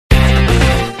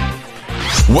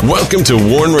Welcome to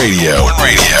Warn Radio.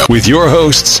 With your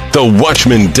hosts, the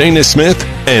Watchman Dana Smith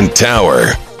and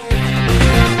Tower.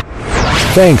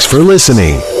 Thanks for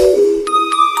listening.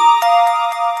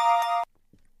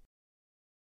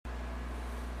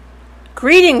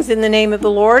 Greetings in the name of the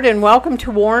Lord and welcome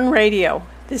to Warn Radio.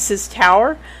 This is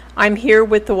Tower. I'm here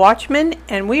with the Watchman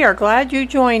and we are glad you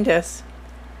joined us.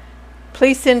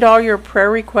 Please send all your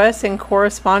prayer requests and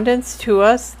correspondence to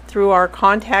us through our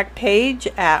contact page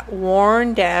at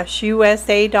warn-usa.com.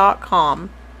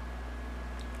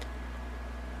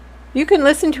 You can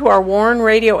listen to our Warn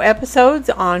Radio episodes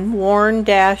on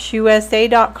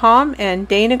warn-usa.com and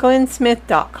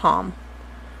danaglennsmith.com.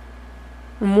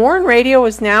 Warn Radio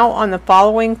is now on the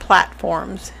following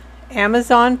platforms: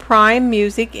 Amazon Prime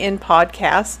Music in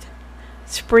podcast,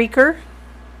 Spreaker,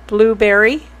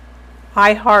 Blueberry,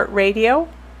 iHeartRadio,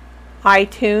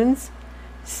 iTunes,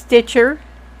 Stitcher,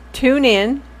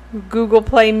 TuneIn, Google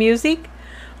Play Music,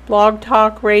 Blog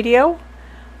Talk Radio,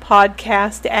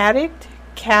 Podcast Addict,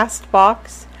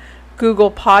 Castbox,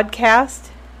 Google Podcast,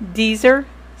 Deezer,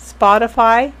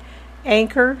 Spotify,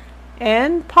 Anchor,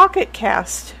 and Pocket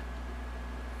Cast.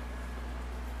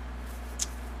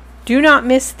 Do not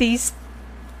miss these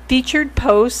featured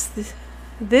posts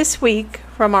this week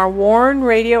from our Warn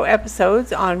Radio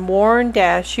episodes on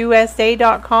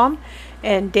warn-usa.com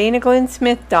and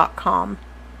danaglennsmith.com.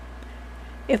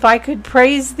 If I could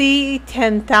praise thee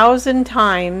 10,000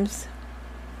 times.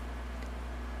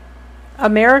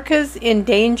 America's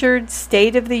Endangered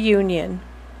State of the Union.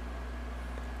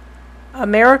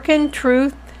 American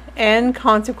Truth and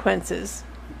Consequences.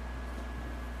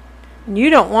 You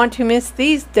don't want to miss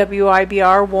these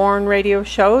WIBR Warn Radio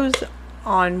shows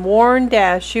on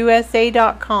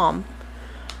warn-usa.com.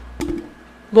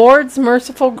 Lord's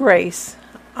Merciful Grace,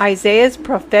 Isaiah's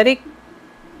Prophetic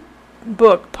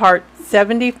Book, Part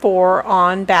 74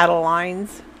 on Battle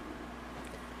Lines.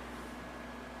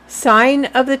 Sign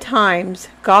of the Times,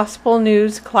 Gospel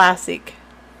News Classic.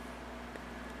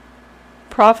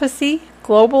 Prophecy,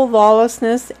 Global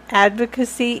Lawlessness,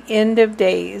 Advocacy, End of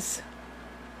Days.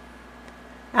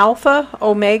 Alpha,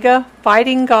 Omega,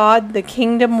 Fighting God, The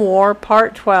Kingdom War,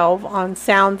 Part 12 on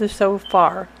Sound the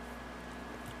Shofar.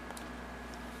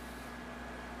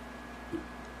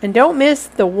 And don't miss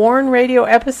the Warn Radio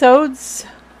episodes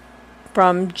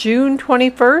from June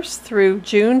 21st through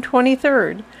June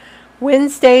 23rd.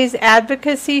 Wednesday's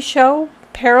Advocacy Show,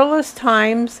 Perilous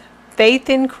Times, Faith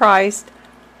in Christ,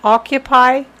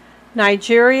 Occupy,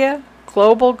 Nigeria,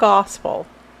 Global Gospel.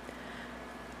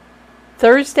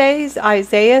 Thursday's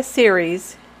Isaiah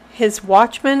series, His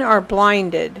Watchmen Are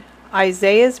Blinded,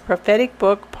 Isaiah's Prophetic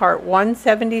Book, Part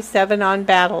 177 on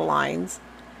Battle Lines.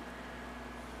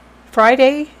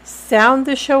 Friday, Sound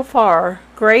the Shofar,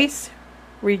 Grace,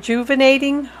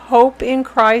 Rejuvenating Hope in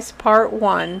Christ, Part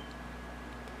 1.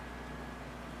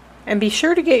 And be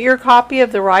sure to get your copy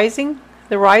of The Rising.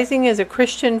 The Rising is a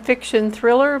Christian fiction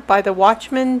thriller by the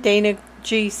Watchman Dana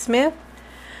G. Smith.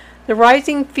 The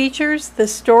Rising features the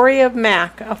story of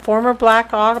Mac, a former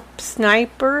Black Ops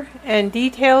sniper, and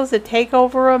details the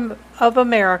takeover of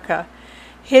America.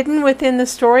 Hidden within the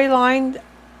storyline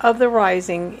of The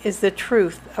Rising is the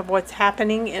truth of what's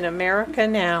happening in America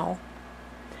now.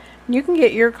 You can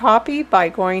get your copy by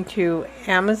going to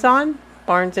Amazon,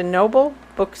 Barnes & Noble,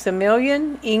 Books A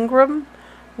Million, Ingram,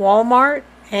 Walmart,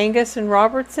 Angus &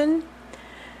 Robertson,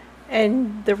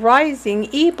 and The Rising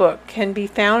ebook can be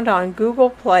found on Google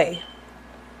Play.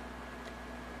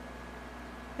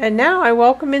 And now I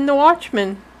welcome in the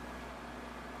Watchman.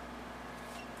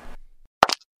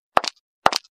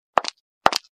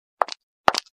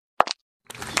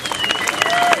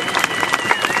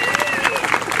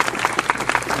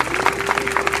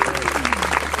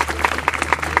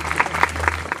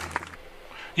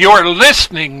 You're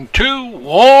listening to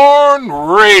Warn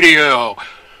Radio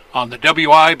on the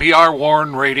WIBR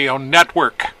Warn Radio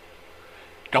Network.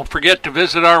 Don't forget to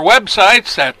visit our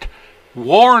websites at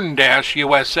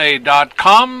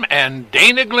warn-usa.com and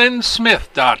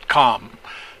danaglennsmith.com.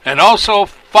 And also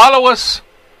follow us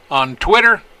on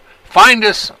Twitter, find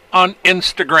us on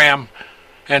Instagram,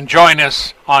 and join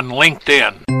us on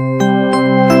LinkedIn.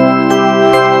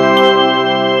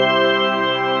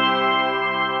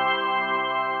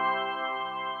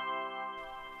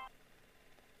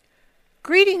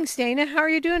 Greetings, Dana. How are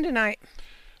you doing tonight?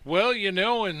 Well,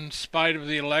 in spite of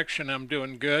the election, I'm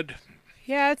doing good.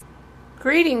 Yeah.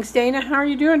 Greetings, Dana. How are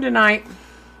you doing tonight?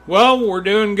 Well, we're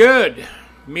doing good.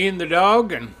 Me and the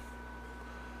dog,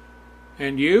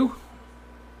 and you?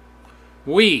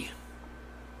 We.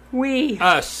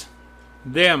 Us.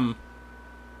 Them.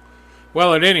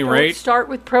 Well, at any rate. Start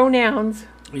with pronouns.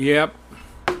 Yep.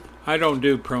 I don't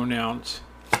do pronouns.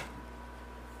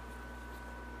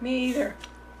 Me either.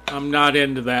 I'm not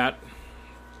into that.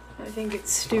 I think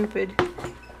it's stupid.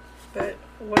 But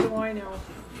what do I know?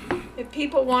 If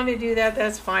people want to do that,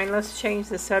 that's fine. Let's change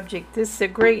the subject. This is a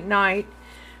great night.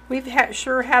 We've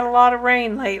sure had a lot of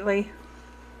rain lately.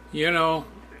 You know,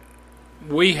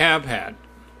 we have had.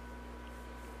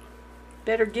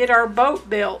 Better get our boat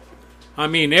built. I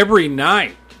mean, every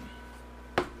night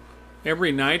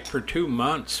for 2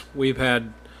 months, we've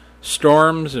had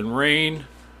storms and rain,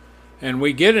 and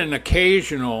we get an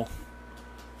occasional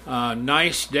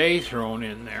nice day thrown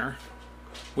in there.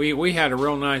 We had a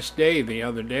real nice day the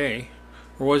other day,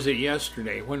 or was it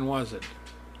yesterday? When was it?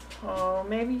 Oh,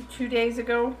 maybe 2 days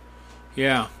ago.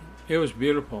 Yeah, it was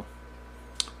beautiful.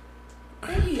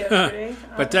 Maybe yesterday.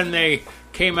 But then they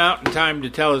came out in time to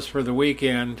tell us for the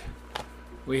weekend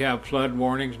we have flood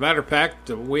warnings. Matter of fact,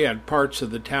 we had parts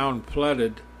of the town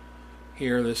flooded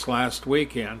here this last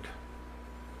weekend.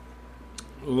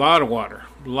 A lot of water,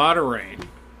 a lot of rain.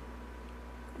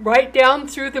 Right down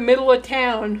through the middle of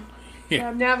town.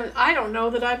 Yeah. I don't know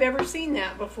that I've ever seen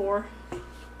that before.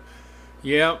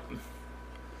 Yep.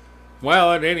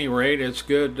 Well, at any rate, it's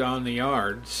good on the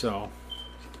yard, so.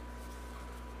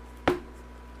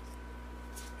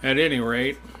 At any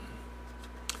rate,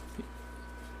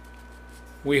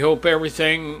 we hope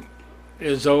everything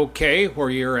is okay where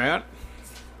you're at.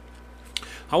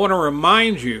 I want to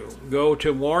remind you, go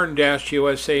to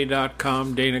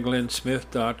warn-usa.com,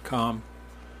 danaglennsmith.com,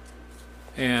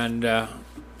 and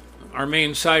our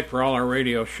main site for all our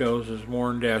radio shows is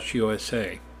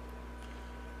warn-usa.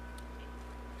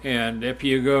 And if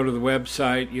you go to the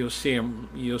website,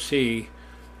 you'll see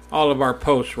all of our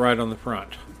posts right on the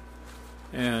front.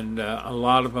 And a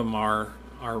lot of them are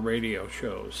our radio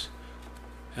shows.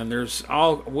 And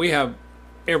we have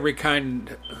every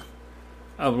kind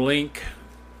of link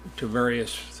to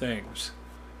various things.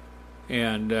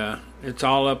 And it's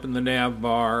all up in the nav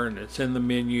bar, and it's in the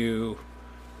menu.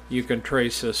 You can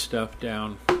trace this stuff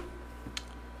down.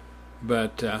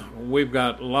 But we've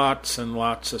got lots and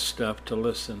lots of stuff to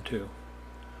listen to.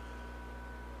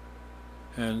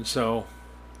 And so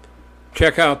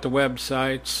check out the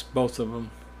websites, both of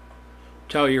them.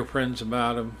 Tell your friends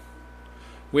about them.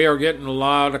 We are getting a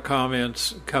lot of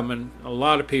comments coming. A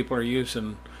lot of people are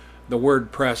using the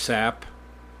WordPress app,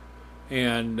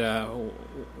 and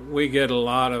we get a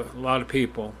lot of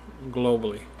people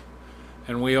globally.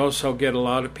 And we also get a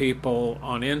lot of people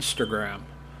on Instagram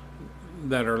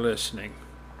that are listening.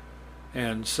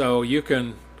 And so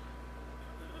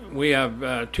we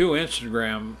have 2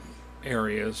 Instagram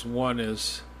areas. One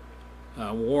is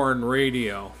Warren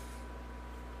Radio,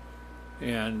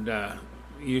 and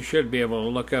you should be able to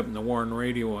look up in the Warren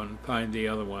Radio one and find the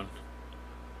other one.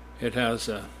 It has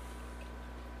a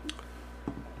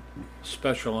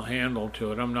special handle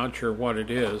to it. I'm not sure what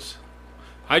it is.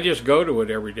 I just go to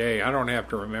it every day. I don't have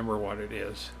to remember what it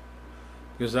is,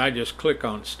 because I just click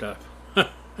on stuff.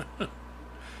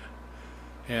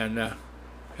 And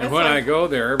when I go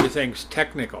there, everything's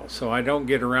technical, so I don't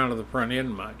get around to the front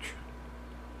end much.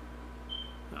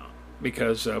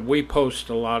 Because we post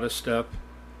a lot of stuff.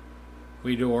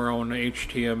 We do our own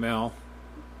HTML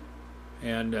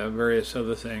and various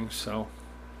other things. So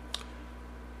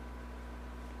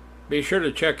be sure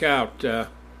to check out the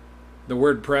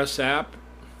WordPress app.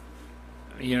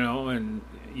 And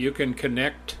you can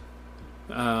connect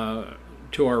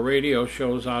to our radio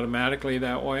shows automatically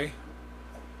that way.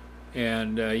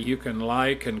 And you can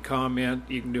like and comment.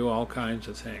 You can do all kinds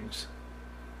of things.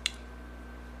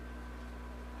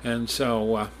 And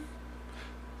so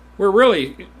we're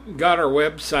really got our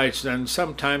websites done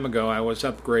some time ago. I was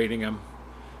upgrading them,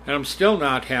 and I'm still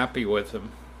not happy with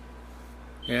them.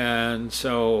 And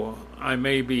so I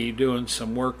may be doing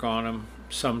some work on them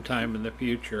sometime in the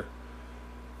future.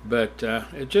 But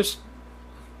it just,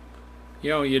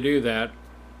 you do that.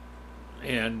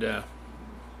 And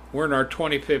we're in our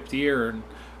 25th year, and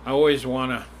I always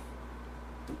want to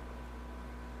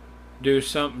do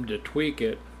something to tweak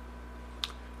it.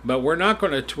 But we're not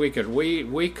going to tweak it.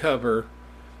 We cover,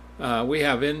 we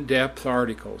have in-depth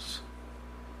articles.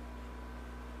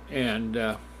 And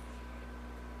they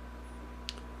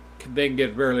can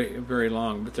get very, very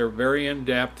long, but they're very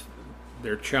in-depth.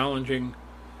 They're challenging.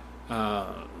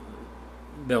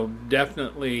 They'll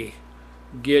definitely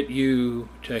get you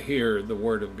to hear the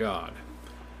Word of God.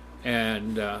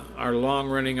 And our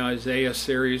long-running Isaiah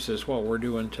series is what we're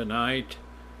doing tonight.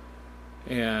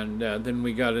 And then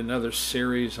we got another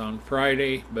series on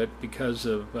Friday, but because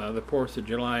of the 4th of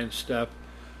July and stuff,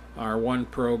 our one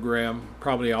program,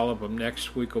 probably all of them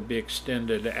next week, will be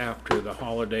extended after the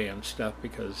holiday and stuff,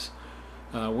 because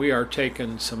We are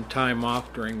taking some time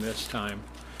off during this time.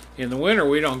 In the winter,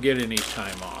 we don't get any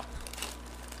time off.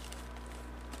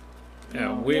 We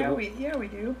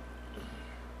do.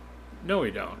 No,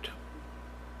 we don't.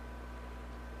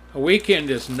 A weekend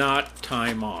is not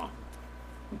time off.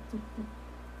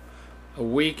 A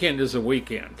weekend is a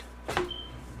weekend.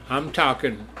 I'm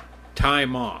talking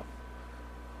time off.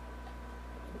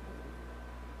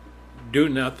 Do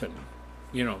nothing.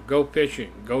 Go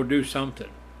fishing. Go do something.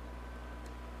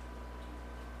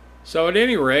 So at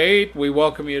any rate, we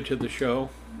welcome you to the show.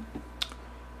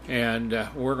 And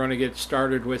we're going to get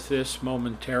started with this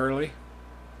momentarily.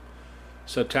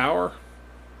 So, Tower.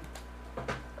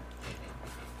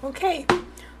 Okay.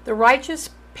 The Righteous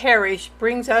Parish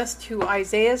brings us to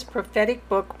Isaiah's prophetic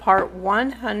book, part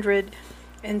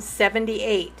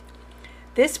 178.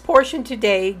 This portion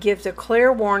today gives a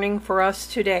clear warning for us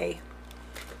today.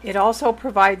 It also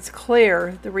provides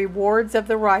clear the rewards of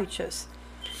the righteous.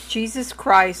 Jesus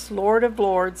Christ, Lord of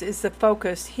Lords, is the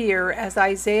focus here as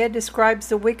Isaiah describes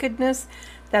the wickedness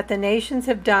that the nations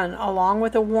have done, along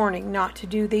with a warning not to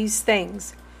do these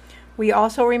things. We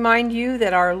also remind you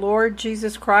that our Lord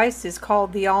Jesus Christ is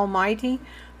called the Almighty,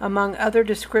 among other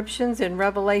descriptions in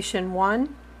Revelation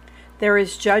 1. There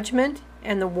is judgment,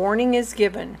 and the warning is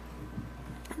given.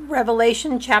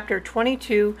 Revelation chapter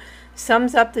 22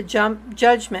 sums up the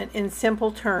judgment in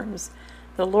simple terms.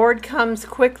 The Lord comes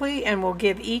quickly and will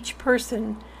give each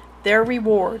person their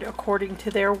reward according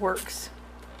to their works.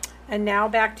 And now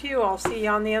back to you. I'll see you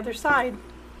on the other side.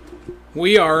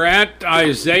 We are at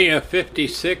Isaiah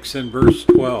 56 and verse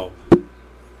 12.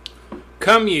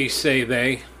 Come ye, say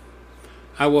they.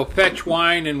 I will fetch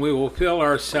wine, and we will fill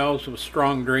ourselves with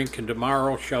strong drink, and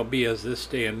tomorrow shall be as this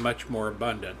day, and much more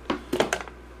abundant.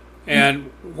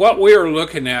 And what we're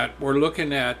looking at,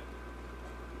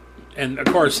 and of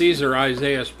course these are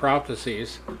Isaiah's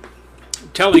prophecies,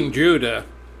 telling Judah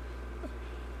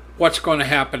what's going to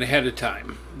happen ahead of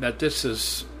time, that this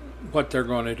is what they're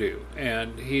going to do.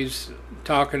 And he's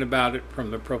talking about it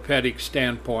from the prophetic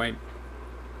standpoint,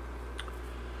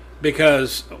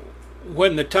 because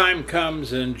when the time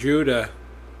comes and Judah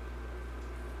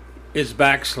is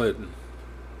backslidden,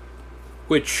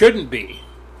 which shouldn't be,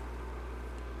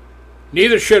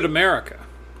 neither should America,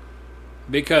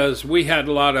 because we had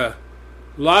a lot of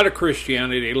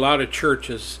Christianity, a lot of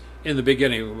churches in the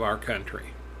beginning of our country.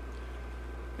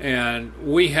 And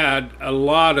we had a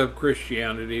lot of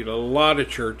Christianity, a lot of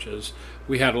churches.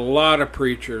 We had a lot of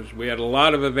preachers. We had a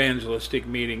lot of evangelistic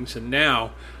meetings. And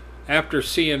now, after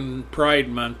seeing Pride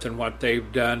Month and what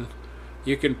they've done,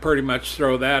 you can pretty much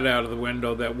throw that out of the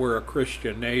window that we're a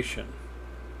Christian nation.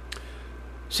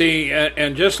 See,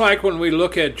 and just like when we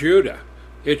look at Judah,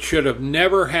 it should have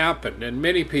never happened. And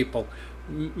many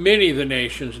of the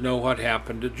nations know what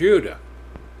happened to Judah.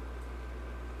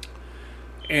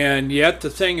 And yet the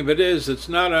thing of it is, it's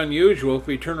not unusual if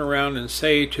we turn around and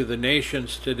say to the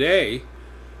nations today,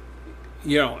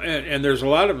 and there's a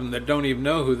lot of them that don't even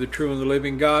know who the true and the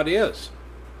living God is.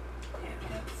 Yeah,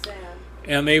 that's sad.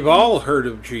 And they've all heard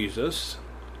of Jesus.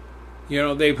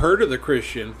 They've heard of the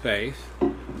Christian faith.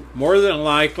 More than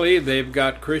likely, they've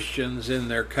got Christians in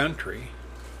their country.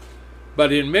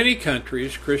 But in many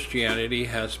countries, Christianity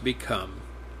has become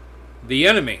the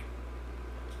enemy,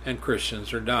 and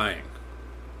Christians are dying.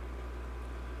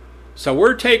 So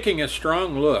we're taking a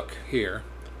strong look here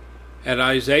at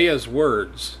Isaiah's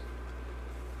words.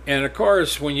 And of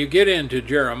course, when you get into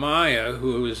Jeremiah,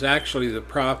 who is actually the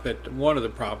prophet, one of the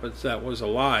prophets that was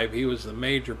alive, he was the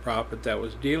major prophet that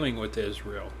was dealing with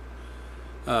Israel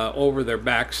over their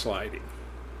backsliding.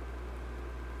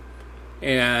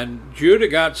 And Judah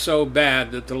got so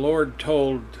bad that the Lord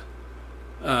told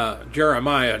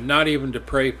Jeremiah not even to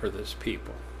pray for this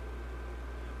people,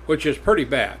 which is pretty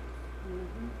bad.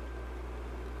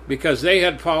 Because they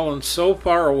had fallen so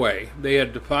far away. They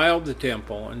had defiled the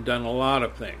temple and done a lot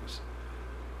of things.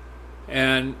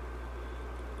 And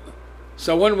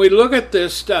so when we look at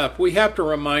this stuff, we have to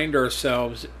remind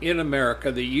ourselves in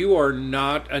America that you are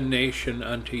not a nation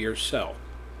unto yourself.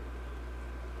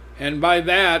 And by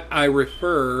that I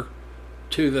refer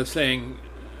to the thing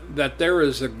that there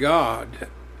is a God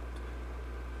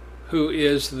who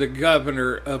is the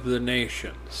governor of the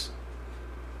nations.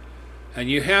 And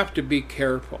you have to be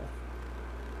careful.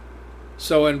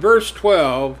 So in verse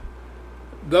 12,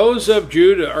 those of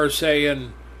Judah are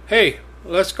saying, hey,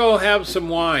 let's go have some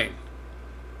wine.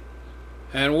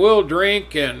 And we'll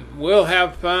drink and we'll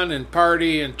have fun and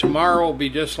party, and tomorrow will be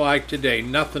just like today.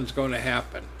 Nothing's going to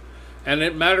happen. And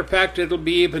as a matter of fact, it'll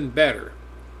be even better.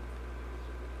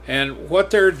 And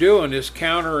what they're doing is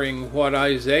countering what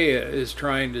Isaiah is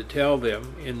trying to tell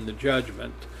them in the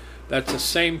judgment. That's the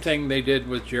same thing they did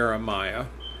with Jeremiah.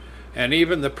 And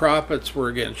even the prophets were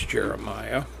against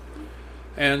Jeremiah.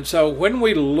 And so when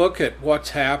we look at what's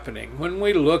happening, when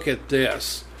we look at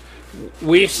this,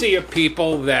 we see a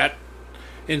people that,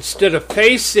 instead of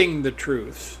facing the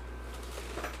truth,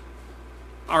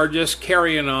 are just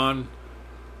carrying on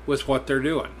with what they're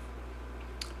doing.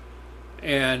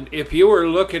 And if you were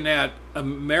looking at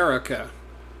America,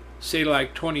 say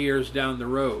like 20 years down the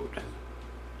road,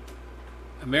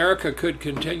 America could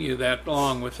continue that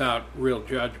long without real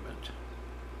judgment.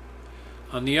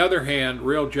 On the other hand,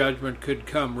 real judgment could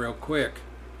come real quick.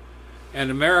 And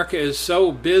America is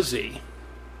so busy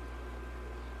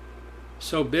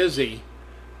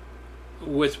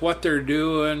with what they're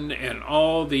doing and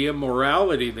all the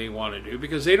immorality they want to do,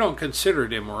 because they don't consider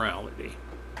it immorality.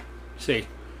 See,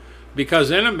 because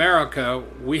in America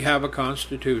we have a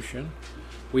constitution,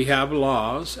 we have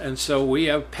laws, and so we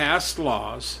have passed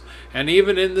laws, and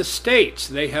even in the states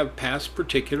they have passed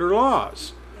particular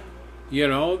laws. You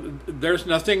know, there's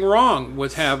nothing wrong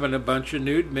with having a bunch of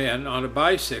nude men on a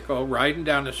bicycle riding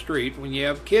down the street when you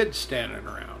have kids standing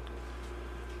around.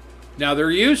 Now,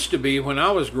 there used to be, when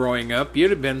I was growing up,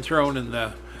 you'd have been thrown in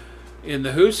the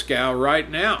hooskow right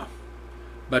now.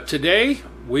 But today,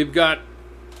 we've got,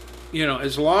 you know,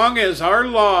 as long as our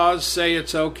laws say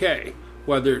it's okay,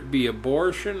 whether it be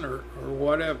abortion or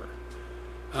whatever,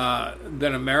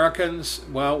 then Americans,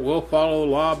 well, we'll follow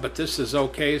the law, but this is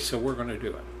okay, so we're going to do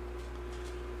it.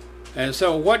 And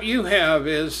so what you have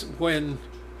is when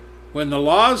the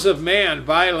laws of man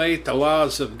violate the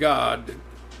laws of God,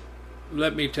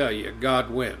 let me tell you, God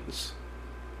wins.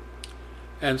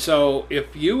 And so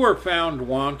if you are found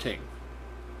wanting,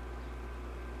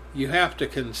 you have to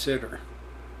consider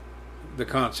the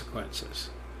consequences.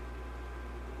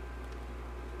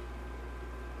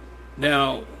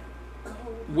 Now,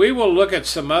 we will look at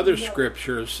some other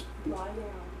scriptures.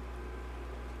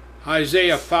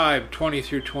 Isaiah 5:20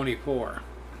 through 24.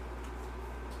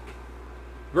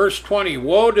 Verse 20,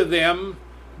 woe to them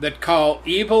that call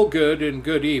evil good and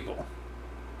good evil,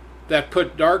 that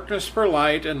put darkness for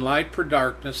light and light for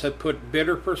darkness, that put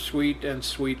bitter for sweet and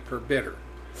sweet for bitter.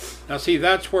 Now see,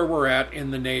 that's where we're at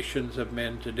in the nations of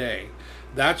men today.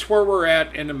 That's where we're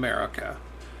at in America.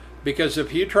 Because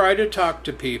if you try to talk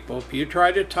to people, if you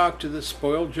try to talk to the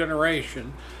spoiled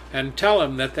generation and tell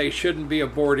them that they shouldn't be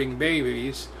aborting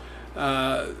babies,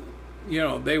 you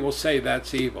know, they will say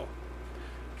that's evil.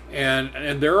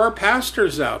 And there are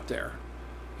pastors out there,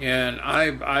 and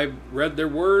I've read their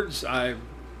words, I've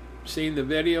seen the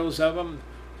videos of them,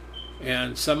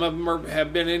 and some of them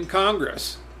have been in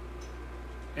Congress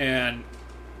and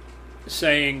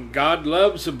saying God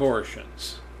loves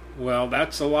abortions. Well,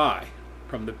 that's a lie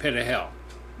from the pit of hell.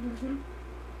 Mm-hmm.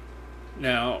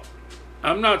 Now,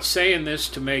 I'm not saying this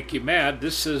to make you mad.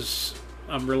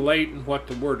 I'm relating what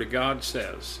the Word of God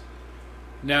says.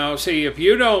 Now, see, if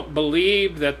you don't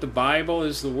believe that the Bible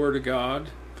is the Word of God,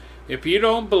 if you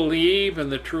don't believe in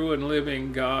the true and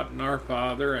living God and our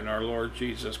Father and our Lord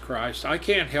Jesus Christ, I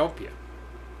can't help you.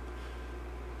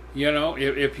 You know,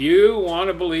 if you want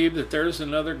to believe that there's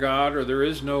another God or there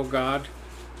is no God,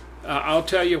 I'll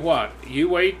tell you what, you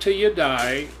wait till you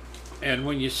die, and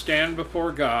when you stand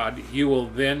before God, you will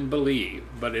then believe,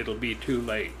 but it'll be too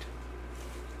late.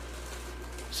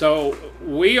 So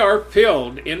we are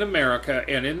filled in America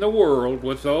and in the world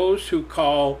with those who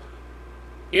call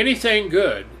anything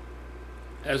good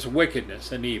as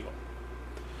wickedness and evil.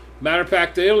 Matter of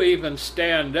fact, they'll even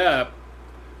stand up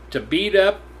to beat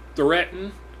up,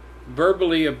 threaten,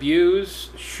 verbally abuse,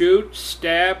 shoot,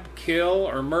 stab, kill,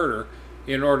 or murder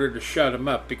in order to shut them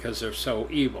up because they're so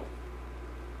evil.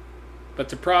 But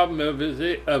the problem of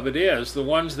it is the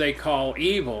ones they call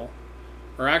evil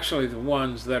are actually the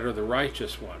ones that are the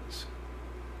righteous ones.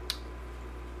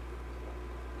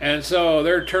 And so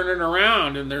they're turning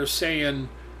around and they're saying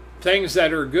things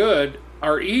that are good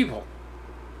are evil.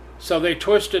 So they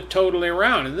twist it totally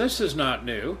around. And this is not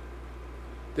new.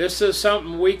 This is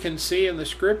something we can see in the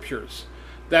scriptures.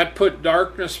 That put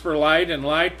darkness for light and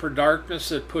light for darkness,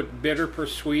 that put bitter for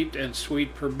sweet and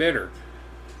sweet for bitter.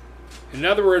 In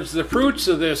other words, the fruits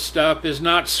of this stuff is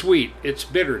not sweet, it's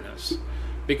bitterness.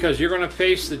 Because you're going to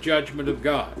face the judgment of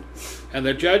God. And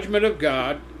the judgment of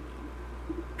God,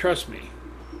 trust me,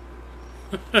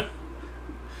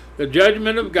 the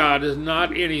judgment of God is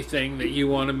not anything that you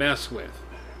want to mess with.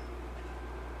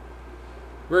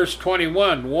 Verse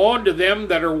 21, woe unto them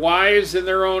that are wise in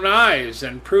their own eyes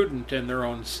and prudent in their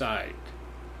own sight.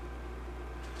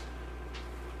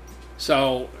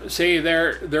 So, see,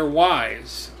 they're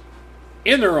wise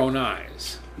in their own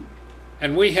eyes.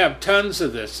 And we have tons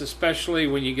of this, especially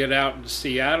when you get out into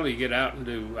Seattle, you get out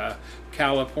into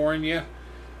California.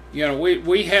 You know,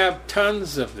 we have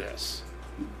tons of this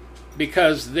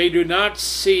because they do not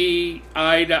see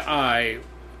eye to eye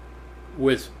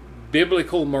with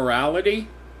biblical morality,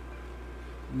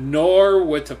 nor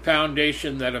with the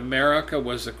foundation that America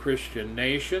was a Christian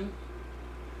nation.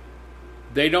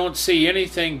 They don't see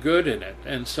anything good in it,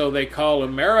 and so they call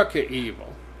America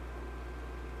evil.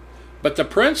 But the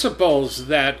principles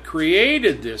that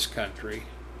created this country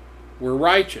were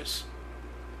righteous,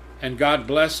 and God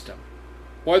blessed them,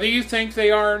 whether you think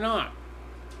they are or not.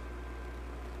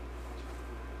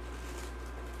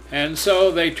 And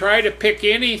so they try to pick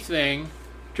anything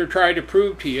to try to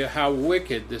prove to you how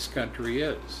wicked this country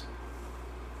is.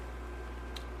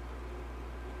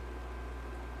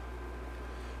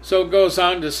 So it goes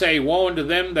on to say, woe unto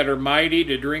them that are mighty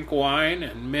to drink wine,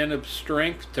 and men of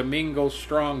strength to mingle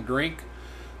strong drink,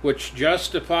 which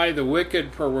justify the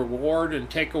wicked for reward, and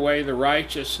take away the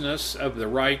righteousness of the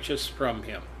righteous from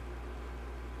him.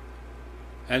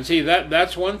 And see,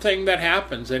 that's one thing that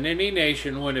happens in any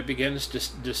nation when it begins to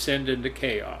descend into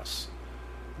chaos.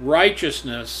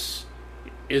 Righteousness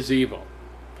is evil,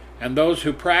 and those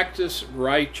who practice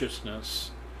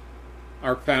righteousness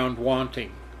are found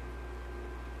wanting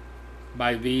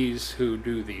by these who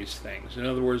do these things. In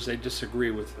other words, they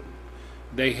disagree with them.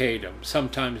 They hate them,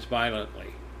 sometimes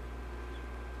violently.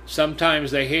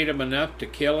 Sometimes they hate them enough to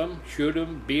kill them, shoot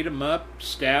them, beat them up,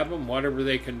 stab them, whatever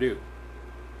they can do.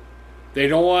 They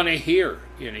don't want to hear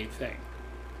anything.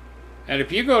 And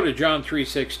if you go to John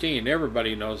 3:16,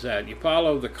 everybody knows that. You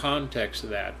follow the context of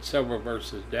that, several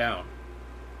verses down.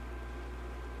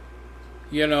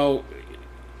 You know,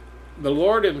 the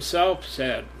Lord himself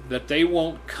said that they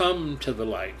won't come to the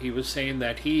light. He was saying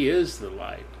that he is the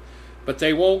light. But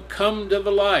they won't come to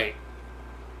the light.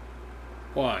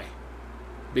 Why?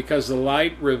 Because the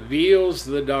light reveals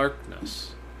the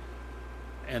darkness.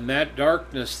 And that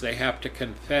darkness they have to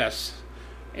confess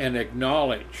and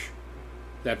acknowledge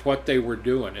that what they were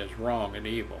doing is wrong and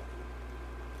evil.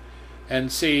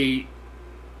 And see,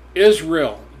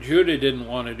 Israel, Judah didn't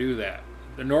want to do that.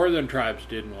 The northern tribes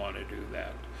didn't want to do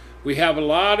that. We have a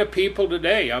lot of people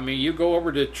today. I mean, you go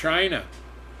over to China,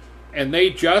 and they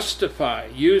justify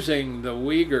using the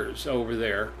Uyghurs over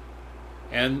there,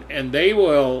 and they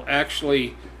will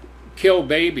actually kill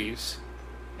babies.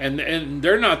 And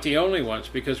they're not the only ones,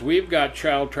 because we've got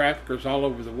child traffickers all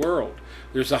over the world.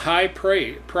 There's a high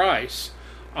price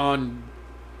on,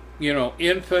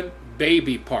 infant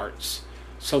baby parts.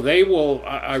 So they will,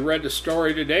 I read a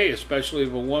story today, especially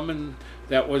of a woman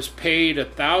that was paid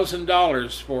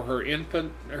 $1,000 for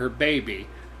her baby.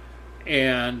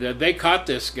 And they caught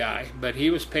this guy, but he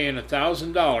was paying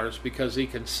 $1,000 because he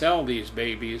can sell these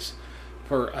babies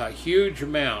for a huge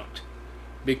amount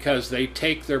because they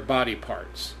take their body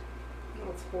parts.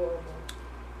 That's horrible.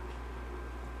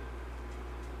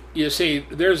 You see,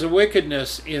 there's a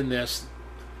wickedness in this,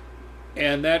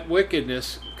 and that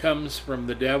wickedness comes from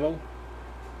the devil.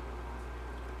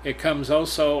 It comes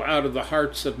also out of the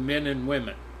hearts of men and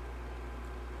women.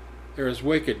 There is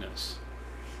wickedness.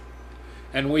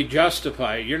 And we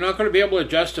justify it. You're not going to be able to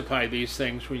justify these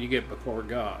things when you get before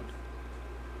God.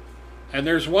 And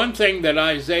there's one thing that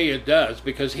Isaiah does,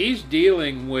 because he's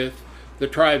dealing with the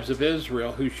tribes of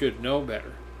Israel who should know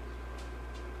better.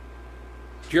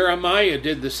 Jeremiah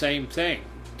did the same thing,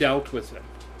 dealt with them.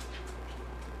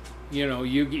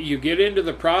 You get into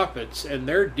the prophets, and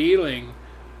they're dealing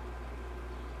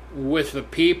with the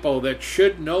people that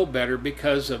should know better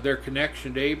because of their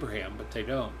connection to Abraham, but they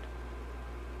don't.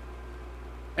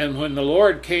 And when the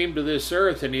Lord came to this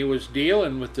earth and he was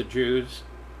dealing with the Jews,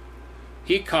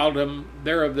 he called them,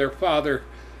 they're of their father,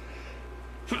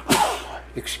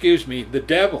 the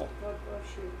devil.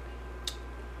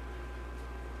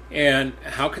 And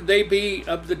how could they be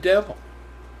of the devil?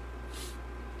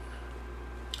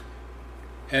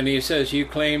 And he says, you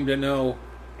claim to know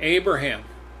Abraham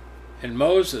and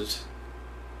Moses,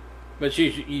 but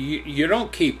you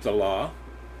don't keep the law.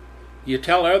 You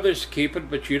tell others to keep it,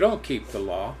 but you don't keep the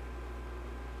law.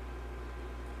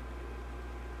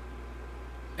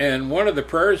 And one of the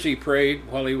prayers he prayed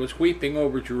while he was weeping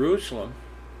over Jerusalem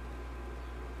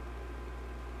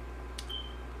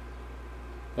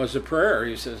was a prayer.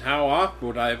 He says, how oft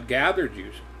would I have gathered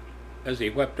you, as he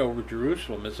wept over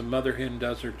Jerusalem, as a mother hen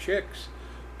does her chicks,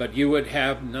 but you would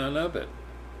have none of it.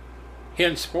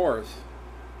 Henceforth,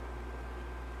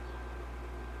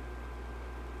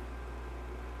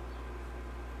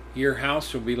 your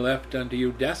house will be left unto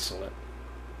you desolate.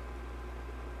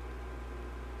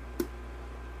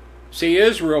 See,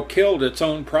 Israel killed its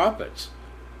own prophets.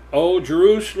 O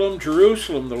Jerusalem,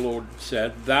 Jerusalem, the Lord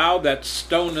said, thou that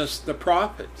stonest the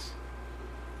prophets.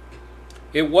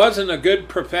 It wasn't a good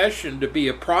profession to be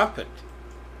a prophet,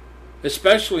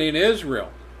 especially in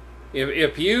Israel.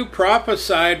 If you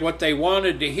prophesied what they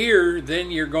wanted to hear, then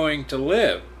you're going to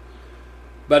live.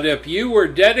 But if you were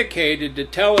dedicated to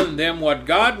telling them what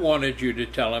God wanted you to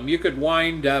tell them, you could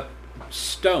wind up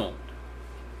stoned.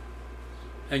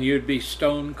 And you'd be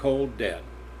stone cold dead.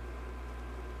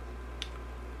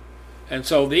 And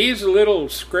so these little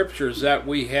scriptures that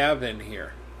we have in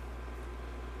here.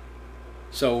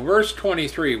 So verse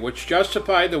 23, which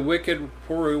justify the wicked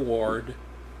for reward.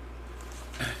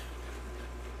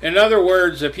 In other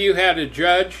words, if you had a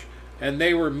judge and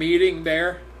they were meeting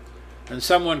there, and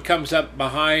someone comes up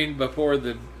behind before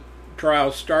the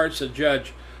trial starts, a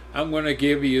judge, I'm going to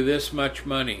give you this much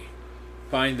money.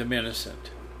 Find them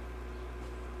innocent.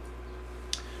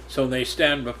 So they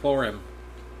stand before him.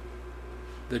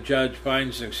 The judge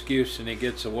finds an excuse and he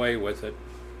gets away with it.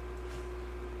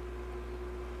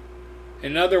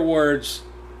 In other words,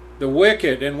 the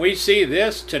wicked, and we see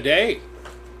this today.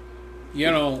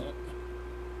 You know,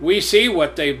 we see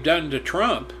what they've done to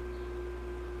Trump.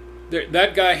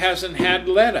 That guy hasn't had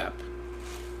let up.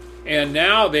 And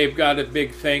now they've got a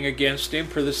big thing against him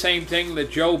for the same thing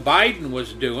that Joe Biden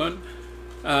was doing,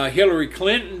 Hillary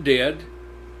Clinton did,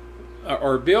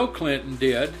 or Bill Clinton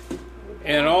did,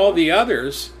 and all the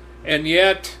others, and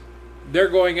yet they're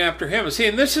going after him. See,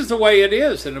 and this is the way it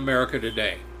is in America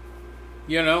today.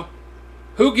 You know,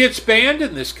 who gets banned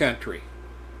in this country?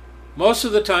 Most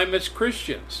of the time it's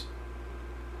Christians.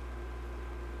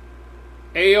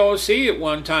 AOC at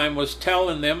one time was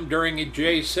telling them during the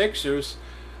J6ers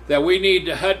that we need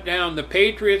to hunt down the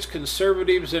patriots,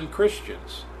 conservatives, and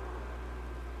Christians.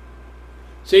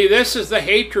 See, this is the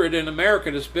hatred in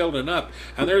America that's building up.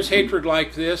 And there's hatred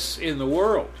like this in the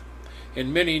world,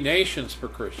 in many nations for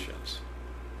Christians.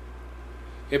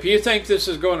 If you think this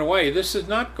is going away, this is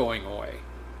not going away.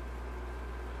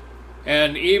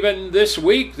 And even this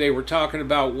week they were talking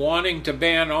about wanting to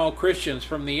ban all Christians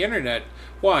from the internet.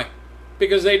 Why?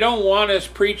 Because they don't want us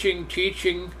preaching,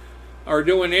 teaching, or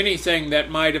doing anything that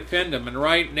might offend them. And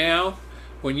right now,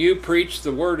 when you preach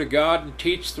the Word of God and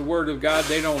teach the Word of God,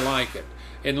 they don't like it.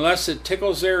 Unless it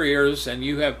tickles their ears and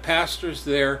you have pastors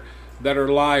there that are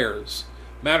liars.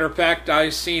 Matter of fact, I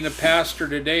seen a pastor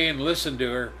today and listened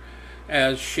to her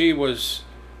as she was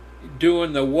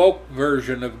doing the woke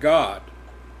version of God.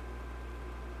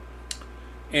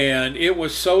 And it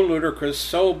was so ludicrous,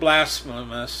 so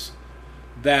blasphemous,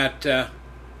 that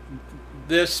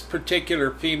this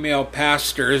particular female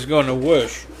pastor is going to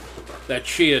wish that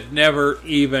she had never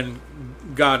even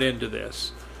got into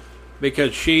this,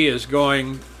 because she is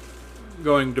going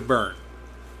to burn.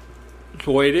 That's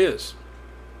the way it is.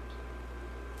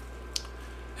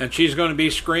 And she's going to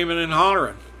be screaming and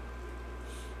hollering.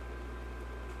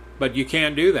 But you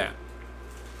can't do that,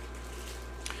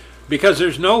 because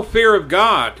there's no fear of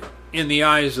God in the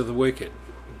eyes of the wicked.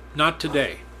 Not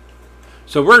today.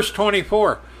 So verse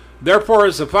 24, therefore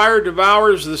as the fire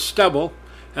devours the stubble,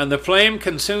 and the flame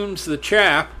consumes the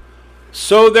chaff,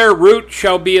 so their root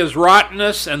shall be as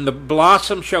rottenness, and the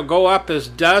blossom shall go up as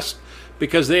dust,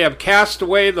 because they have cast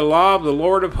away the law of the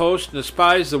Lord of hosts, and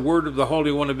despised the word of the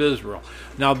Holy One of Israel.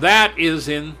 Now that is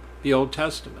in the Old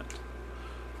Testament.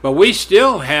 But we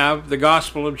still have the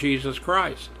gospel of Jesus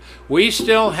Christ. We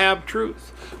still have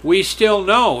truth. We still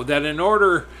know that in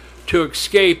order to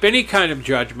escape any kind of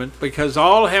judgment, because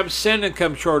all have sinned and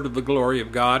come short of the glory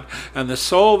of God, and the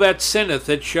soul that sinneth,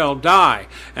 it shall die.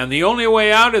 And the only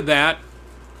way out of that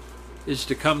is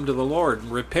to come to the Lord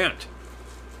and repent.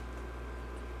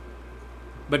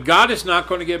 But God is not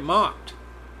going to get mocked.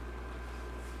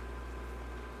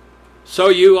 So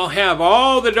you will have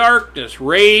all the darkness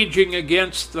raging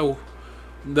against the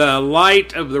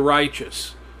light of the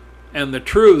righteous and the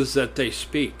truths that they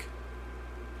speak.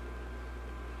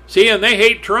 See, and they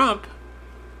hate Trump.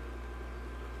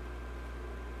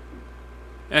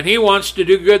 And he wants to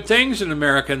do good things in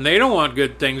America, and they don't want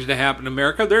good things to happen in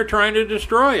America. They're trying to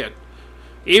destroy it.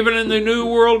 Even in the New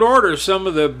World Order, some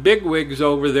of the bigwigs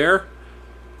over there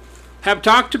have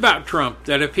talked about Trump,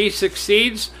 that if he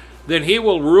succeeds, then he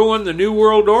will ruin the New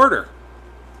World Order.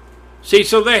 See,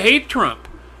 so they hate Trump.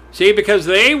 See, because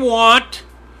they want,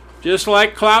 just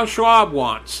like Klaus Schwab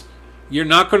wants, you're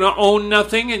not going to own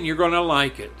nothing and you're going to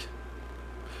like it.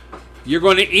 You're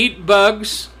going to eat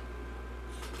bugs.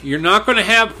 You're not going to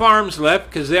have farms left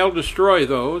because they'll destroy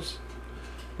those.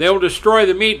 They'll destroy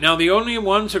the meat. Now, the only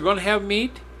ones who are going to have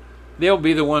meat, they'll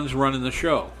be the ones running the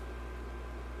show.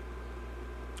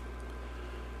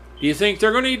 Do you think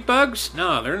they're going to eat bugs?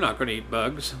 No, they're not going to eat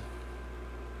bugs.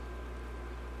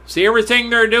 See, everything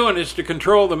they're doing is to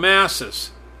control the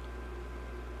masses.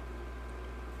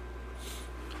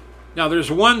 Now,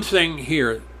 there's one thing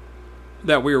here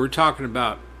that we were talking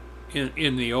about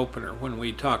in the opener when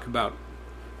we talk about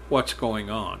what's going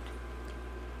on.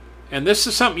 And this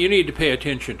is something you need to pay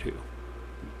attention to.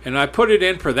 And I put it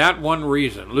in for that one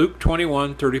reason. Luke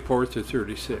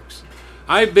 21:34-36.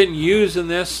 I've been using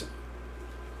this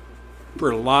for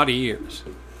a lot of years.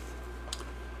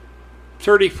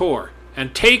 34.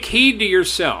 And take heed to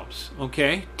yourselves.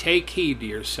 Okay? Take heed to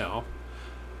yourself.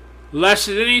 Lest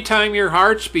at any time your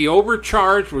hearts be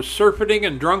overcharged with surfeiting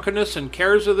and drunkenness and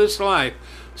cares of this life,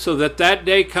 so that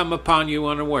day come upon you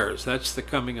unawares. That's the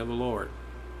coming of the Lord.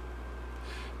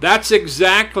 That's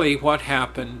exactly what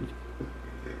happened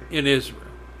in Israel.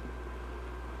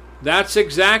 That's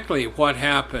exactly what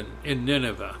happened in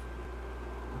Nineveh.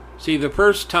 See, the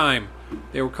first time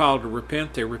they were called to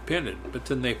repent, they repented, but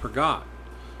then they forgot.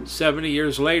 70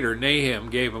 years later, Nahum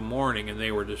gave them warning and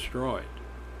they were destroyed.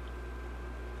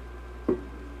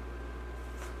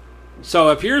 So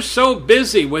if you're so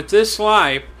busy with this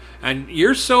life, and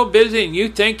you're so busy and you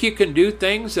think you can do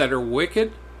things that are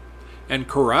wicked and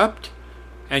corrupt,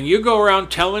 and you go around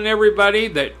telling everybody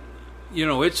that,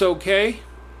 it's okay,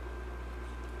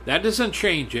 that doesn't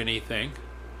change anything.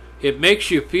 It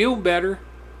makes you feel better.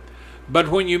 But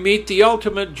when you meet the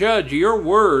ultimate judge, your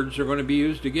words are going to be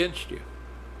used against you.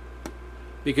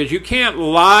 Because you can't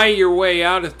lie your way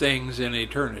out of things in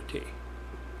eternity.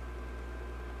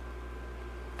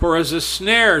 For as a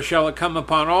snare shall it come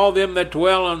upon all them that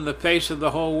dwell on the face of the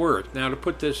whole earth. Now, to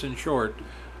put this in short,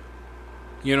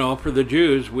 for the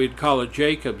Jews, we'd call it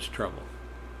Jacob's trouble.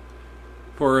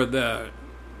 For the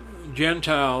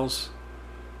Gentiles,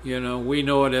 we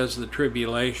know it as the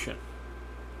tribulation.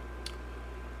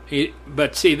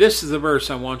 But see, this is the verse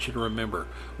I want you to remember.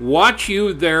 Watch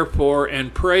you therefore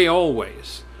and pray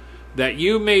always, that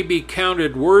you may be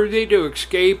counted worthy to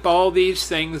escape all these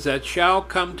things that shall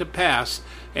come to pass,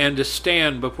 and to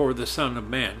stand before the Son of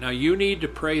Man. Now, you need to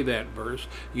pray that verse.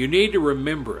 You need to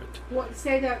remember it.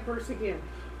 Say that verse again.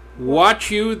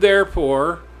 Watch you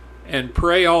therefore and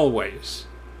pray always,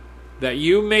 that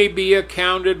you may be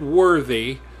accounted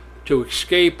worthy to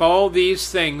escape all these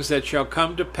things that shall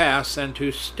come to pass, and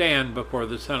to stand before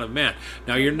the Son of Man.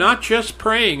 Now, you're not just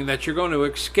praying that you're going to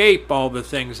escape all the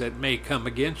things that may come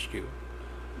against you.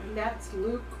 And that's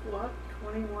Luke what?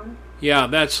 21? Yeah,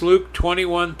 that's Luke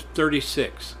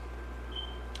 21:36.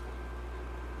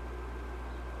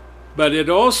 But it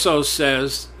also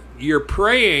says you're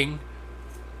praying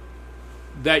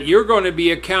that you're going to be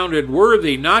accounted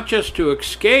worthy not just to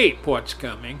escape what's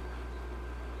coming,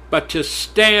 but to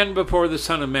stand before the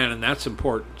Son of Man, and that's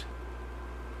important.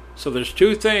 So there's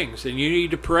two things, and you need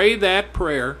to pray that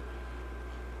prayer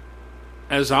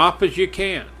as often as you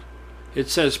can. It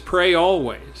says pray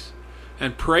always,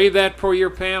 and pray that for your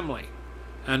family,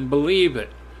 and believe it.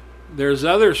 There's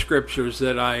other scriptures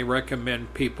that I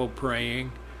recommend people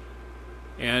praying,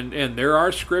 and there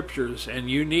are scriptures, and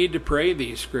you need to pray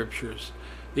these scriptures.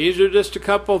 These are just a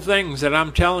couple of things that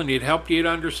I'm telling you to help you to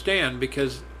understand,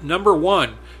 because number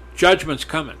one, judgment's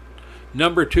coming.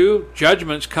 Number two,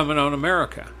 judgment's coming on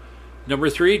America. Number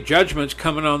three, judgment's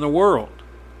coming on the world.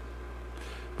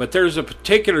 But there's a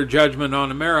particular judgment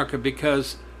on America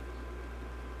because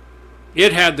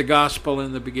it had the gospel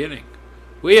in the beginning.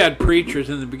 We had preachers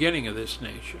in the beginning of this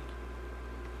nation.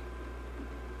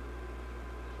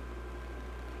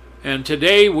 And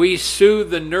today we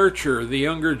soothe and nurture the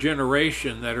younger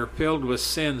generation that are filled with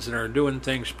sins and are doing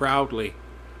things proudly.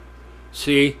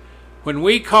 See, when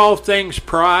we call things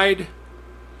pride,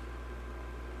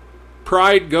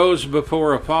 pride goes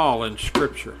before a fall in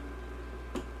Scripture.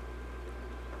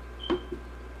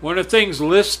 One of the things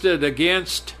listed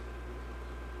against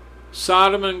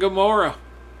Sodom and Gomorrah,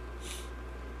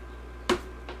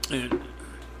 and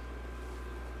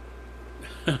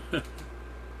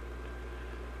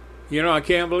I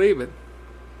can't believe it.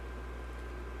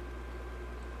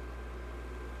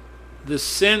 The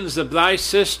sins of thy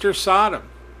sister Sodom.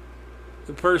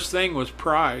 The first thing was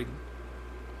pride.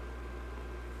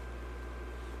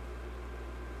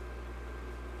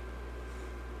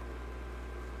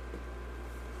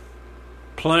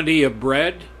 Plenty of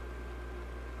bread.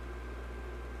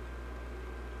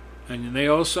 And they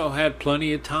also had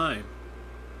plenty of time.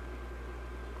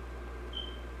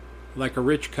 Like a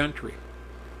rich country.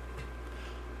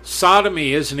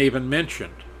 Sodomy isn't even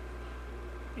mentioned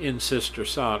in Sister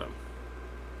Sodom.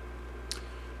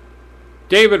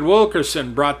 David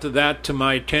Wilkerson brought that to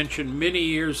my attention many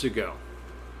years ago.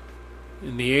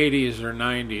 In the 80s or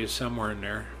 90s, somewhere in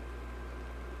there.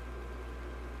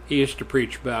 He used to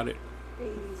preach about it.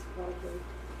 80s probably.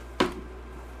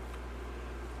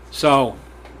 So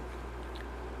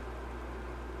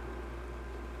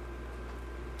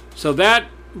that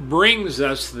brings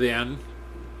us then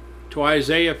to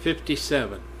Isaiah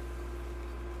 57.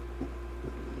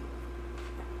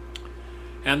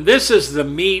 And this is the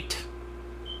meat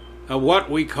of what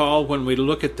we call, when we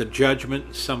look at the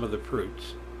judgment, some of the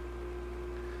fruits.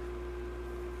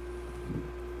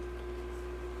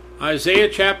 Isaiah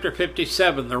chapter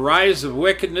 57, the rise of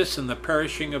wickedness and the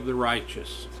perishing of the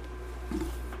righteous.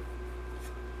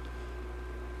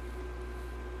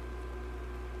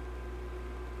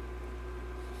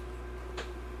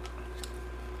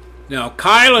 Now,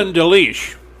 Kyle and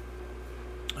Delish,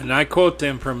 and I quote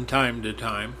them from time to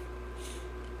time,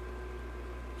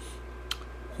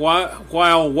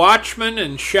 while watchmen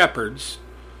and shepherds,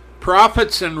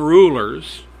 prophets and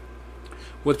rulers,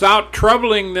 without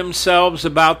troubling themselves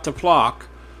about the flock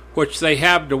which they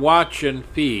have to watch and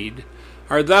feed,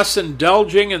 are thus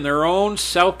indulging in their own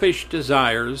selfish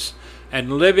desires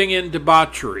and living in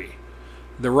debauchery.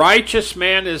 The righteous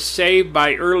man is saved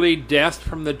by early death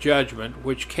from the judgment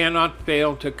which cannot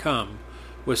fail to come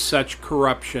with such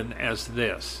corruption as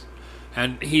this.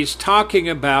 And he's talking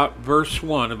about verse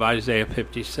 1 of Isaiah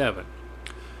 57.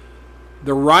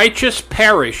 The righteous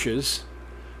perishes,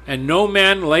 and no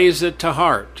man lays it to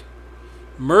heart.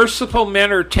 Merciful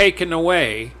men are taken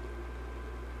away.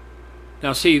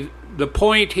 Now see, the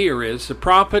point here is the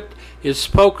prophet is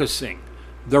focusing.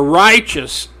 The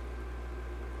righteous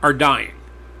are dying.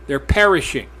 They're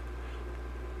perishing.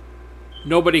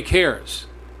 Nobody cares.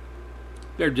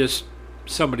 They're just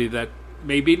somebody that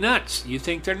may be nuts. You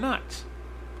think they're nuts.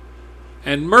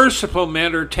 And merciful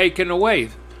men are taken away.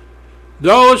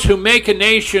 Those who make a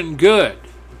nation good.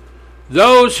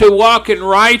 Those who walk in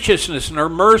righteousness and are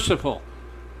merciful.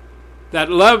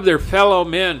 That love their fellow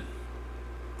men.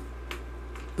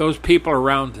 Those people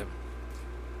around them.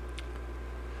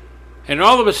 And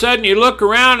all of a sudden you look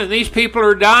around and these people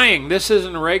are dying. This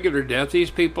isn't a regular death.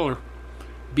 These people are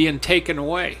being taken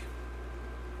away.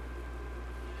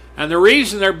 And the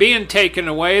reason they're being taken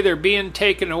away,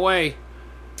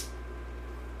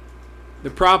 the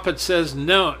prophet says,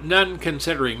 no, none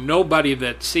considering, nobody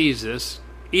that sees this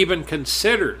even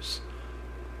considers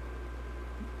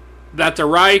that the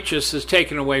righteous is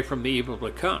taken away from the evil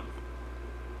to come.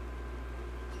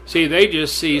 See, they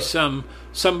just see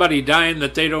somebody dying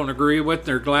that they don't agree with, and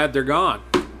they're glad they're gone.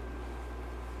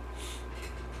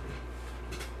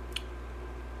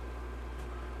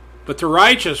 But the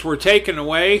righteous were taken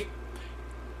away,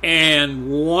 and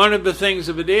one of the things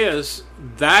of it is,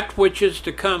 that which is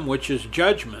to come, which is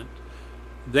judgment,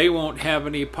 they won't have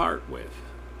any part with.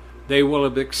 They will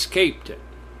have escaped it.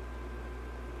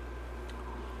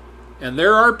 And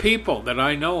there are people that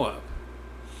I know of,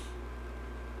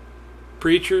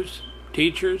 preachers,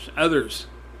 teachers, others,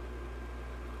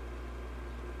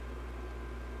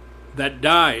 that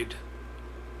died,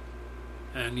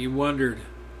 and you wondered,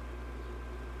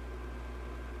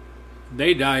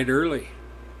 they died early.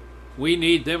 We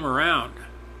need them around.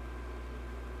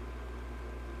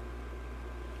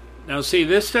 Now see,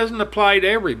 this doesn't apply to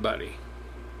everybody.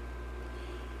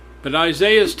 But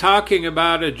Isaiah is talking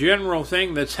about a general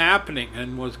thing that's happening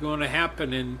and was going to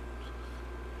happen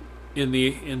in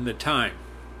the time.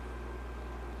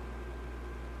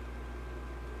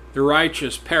 The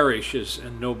righteous perishes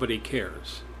and nobody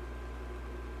cares.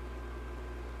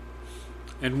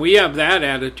 And we have that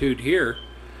attitude here.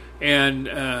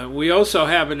 And we also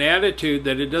have an attitude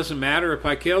that it doesn't matter if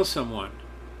I kill someone.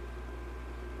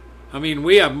 I mean,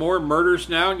 we have more murders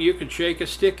now than you could shake a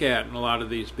stick at in a lot of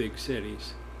these big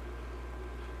cities.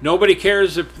 Nobody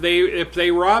cares if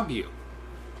they rob you.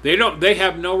 They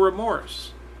have no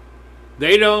remorse.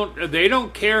 They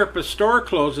don't care if a store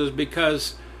closes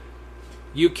because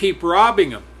you keep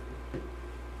robbing them.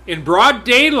 In broad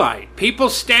daylight, people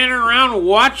standing around and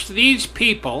watch these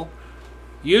people,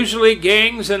 usually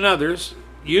gangs and others,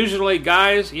 usually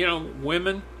guys,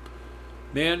 women,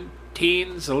 men,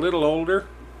 teens, a little older.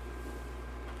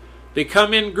 They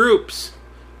come in groups.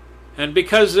 And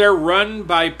because they're run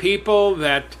by people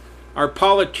that are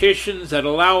politicians that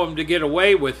allow them to get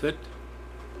away with it,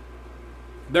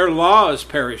 their law has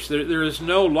perished. There is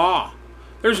no law.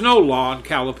 There's no law in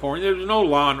California. There's no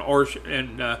law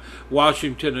in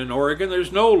Washington and Oregon.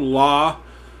 There's no law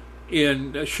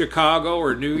in Chicago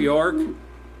or New York.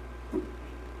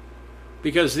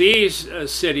 Because these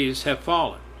cities have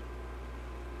fallen.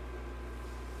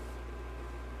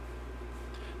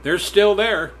 They're still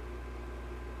there.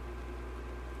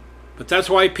 But that's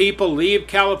why people leave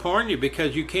California,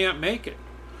 because you can't make it.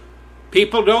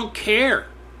 People don't care.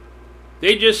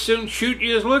 They just soon shoot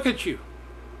you as look at you.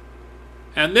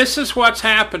 And this is what's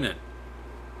happening.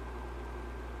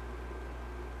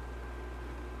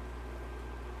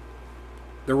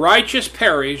 The righteous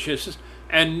perishes,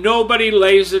 and nobody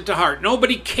lays it to heart.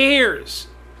 Nobody cares.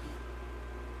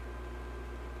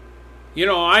 You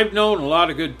know, I've known a lot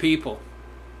of good people.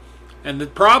 And the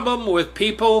problem with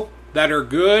people that are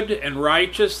good and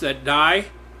righteous that die,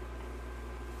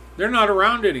 they're not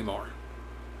around anymore.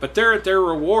 But they're at their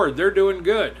reward. They're doing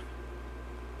good.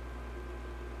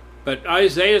 But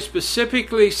Isaiah is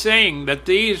specifically saying that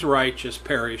these righteous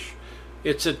perish.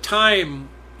 It's a time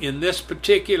in this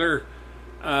particular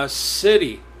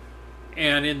city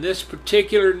and in this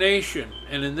particular nation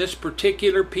and in this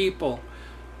particular people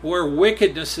where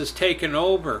wickedness has taken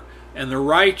over and the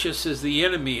righteous is the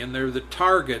enemy and they're the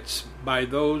targets by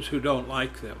those who don't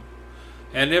like them.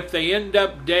 And if they end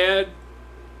up dead,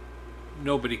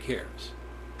 nobody cares.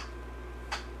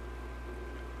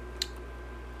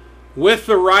 With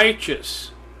the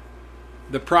righteous,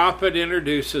 the prophet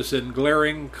introduces in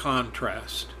glaring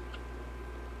contrast.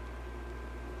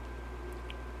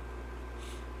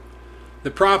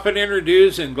 The prophet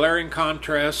introduced in glaring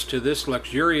contrast to this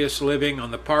luxurious living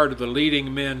on the part of the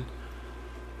leading men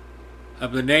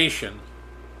of the nation,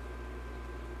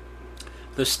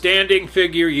 the standing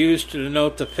figure used to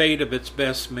denote the fate of its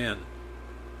best men.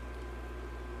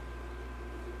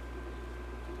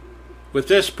 With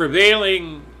this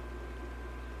prevailing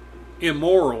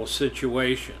immoral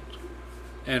situation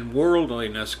and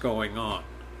worldliness going on,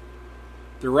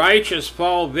 the righteous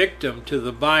fall victim to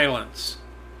the violence.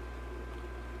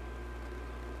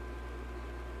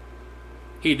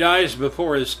 He dies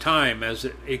before his time, as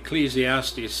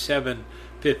Ecclesiastes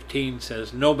 7:15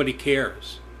 says. Nobody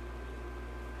cares.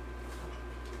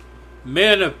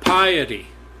 Men of piety,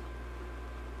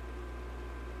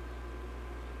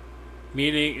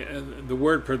 meaning the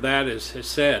word for that is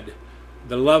said,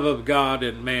 the love of God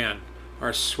and man,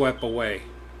 are swept away.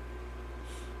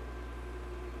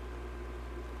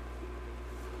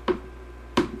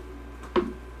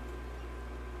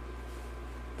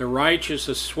 The righteous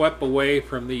is swept away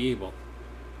from the evil,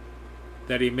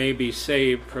 that he may be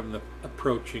saved from the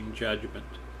approaching judgment.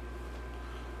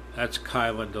 That's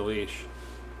Kyle and Delish.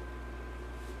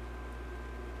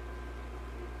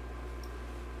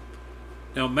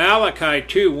 Now Malachi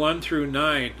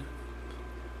 2:1-9.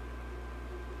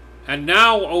 And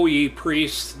now, O ye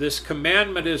priests, this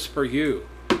commandment is for you.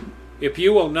 If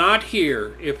you will not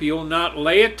hear, if you will not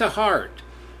lay it to heart,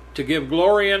 to give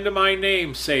glory unto my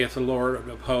name, saith the Lord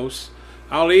of hosts,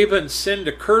 I'll even send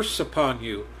a curse upon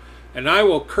you, and I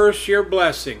will curse your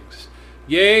blessings.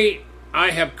 Yea,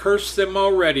 I have cursed them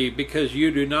already, because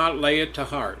you do not lay it to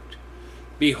heart.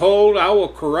 Behold, I will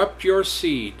corrupt your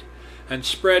seed, and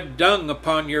spread dung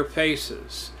upon your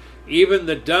faces, even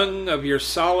the dung of your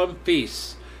solemn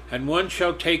feasts, and one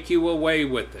shall take you away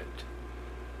with it.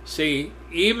 See,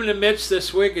 even amidst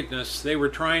this wickedness, they were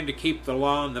trying to keep the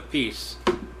law and the peace,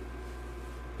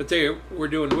 but they were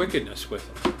doing wickedness with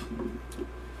it.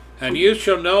 And you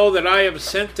shall know that I have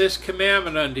sent this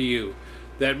commandment unto you,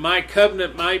 that my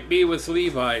covenant might be with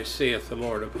Levi, saith the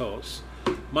Lord of hosts.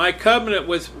 My covenant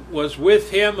was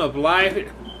with him of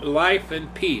life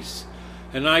and peace,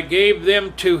 and I gave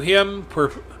them to him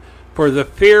for the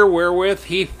fear wherewith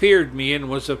he feared me and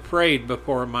was afraid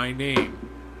before my name.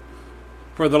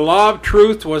 For the law of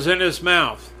truth was in his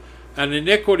mouth, and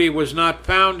iniquity was not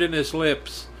found in his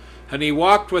lips. And he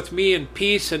walked with me in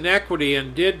peace and equity,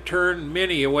 and did turn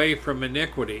many away from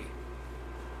iniquity.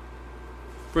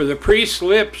 For the priest's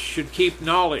lips should keep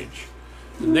knowledge,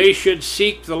 and they should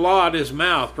seek the law at his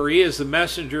mouth, for he is the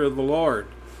messenger of the Lord.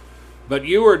 But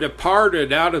you are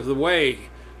departed out of the way.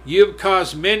 You have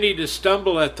caused many to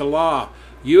stumble at the law.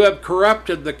 You have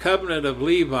corrupted the covenant of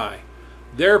Levi.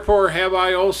 Therefore have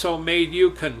I also made you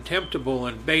contemptible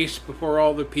and base before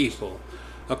all the people,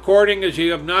 according as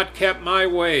you have not kept my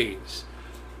ways,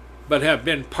 but have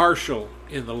been partial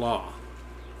in the law.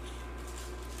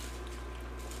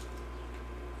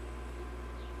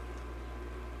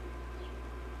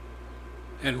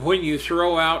 And when you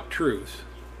throw out truth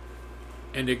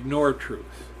and ignore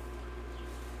truth,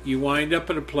 you wind up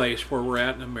at a place where we're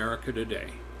at in America today.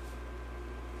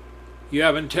 You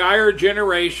have entire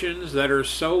generations that are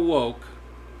so woke,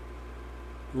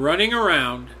 running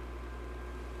around.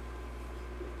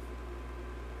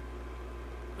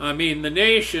 I mean, the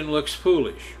nation looks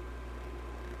foolish,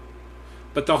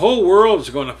 but the whole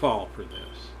world's going to fall for this.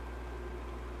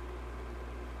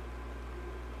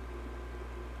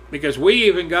 Because we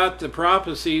even got the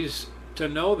prophecies to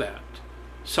know that.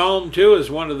 Psalm 2 is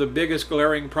one of the biggest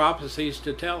glaring prophecies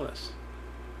to tell us.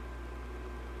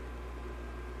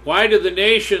 Why do the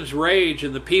nations rage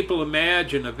and the people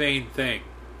imagine a vain thing?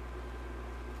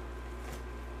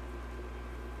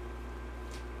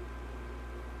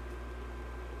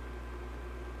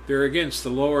 They're against the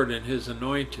Lord and His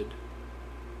anointed.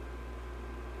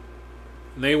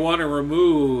 And they want to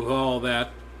remove all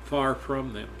that far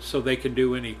from them so they can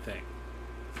do anything.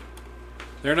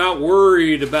 They're not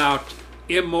worried about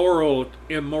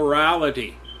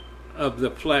immorality of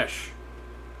the flesh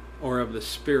or of the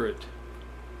spirit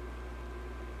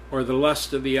or the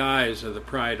lust of the eyes or the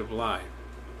pride of life.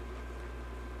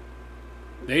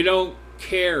 They don't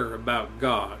care about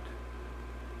God.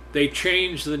 They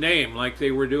changed the name like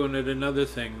they were doing at another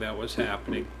thing that was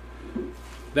happening.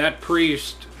 That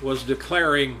priest was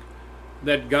declaring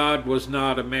that God was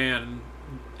not a man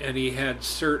and he had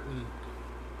certain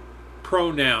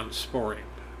pronouns for him.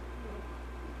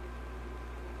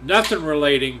 Nothing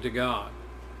relating to God.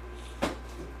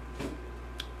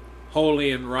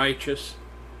 Holy and righteous,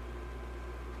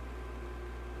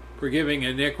 forgiving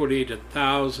iniquity to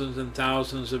thousands and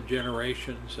thousands of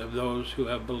generations of those who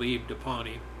have believed upon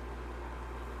him.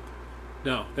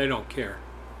 No, they don't care.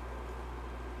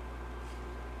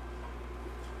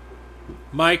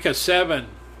 Micah 7,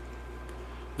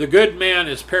 the good man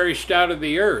is perished out of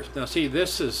the earth. Now see,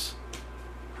 this is,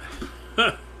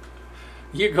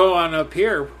 you go on up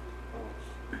here.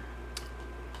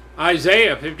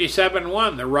 Isaiah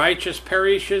 57:1, the righteous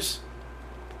perishes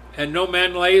and no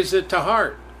man lays it to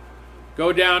heart.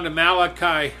 Go down to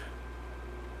Malachi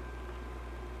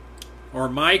or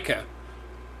Micah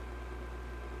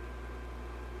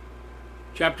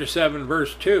chapter 7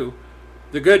 verse 2.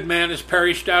 The good man is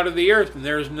perished out of the earth, and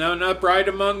there is none upright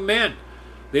among men.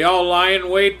 They all lie in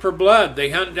wait for blood. They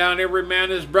hunt down every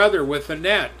man his brother with a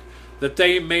net, that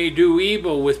they may do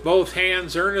evil with both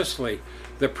hands earnestly.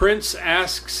 The prince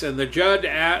asks, and the judge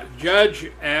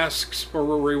asks for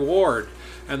a reward.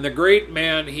 And the great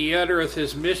man, he uttereth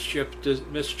his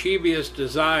mischievous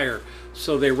desire,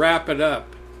 so they wrap it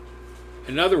up.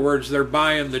 In other words, they're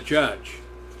buying the judge.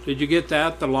 Did you get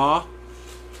that? The law?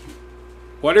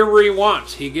 Whatever he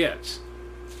wants, he gets.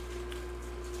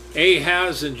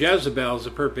 Ahaz and Jezebel is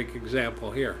a perfect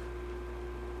example here.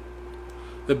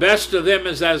 The best of them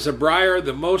is as a briar,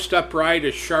 the most upright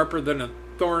is sharper than a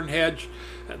thorn hedge.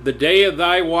 The day of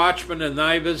thy watchman and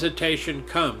thy visitation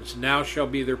comes, now shall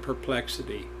be their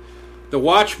perplexity. The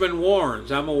watchman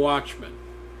warns. I'm a watchman.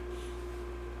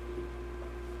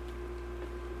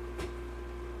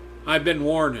 I've been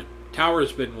warning.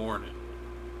 Tower's been warning.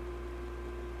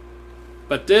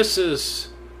 But this is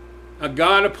a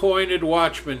God-appointed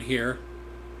watchman here.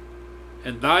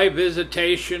 And thy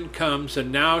visitation comes,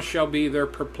 and now shall be their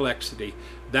perplexity.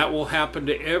 That will happen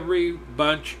to every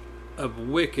bunch of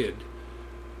wicked,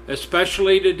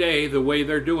 especially today, the way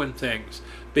they're doing things,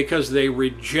 because they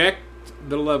reject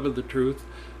the love of the truth.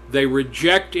 They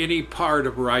reject any part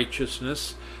of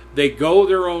righteousness. They go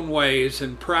their own ways,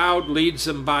 and pride leads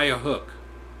them by a hook.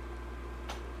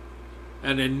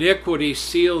 And iniquity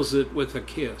seals it with a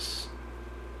kiss.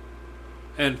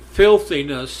 And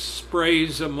filthiness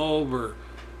sprays them over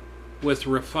with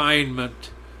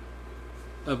refinement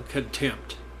of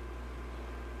contempt.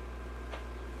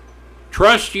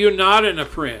 Trust you not in a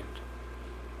friend.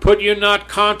 Put you not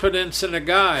confidence in a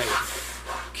guide.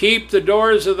 Keep the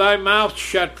doors of thy mouth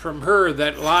shut from her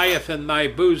that lieth in thy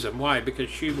bosom. Why? Because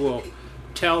she will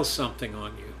tell something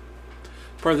on you.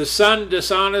 For the son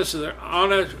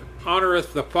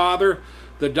honoreth the father.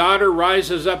 The daughter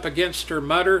rises up against her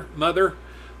mother.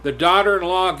 The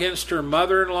daughter-in-law against her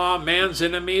mother-in-law. Man's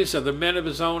enemies are the men of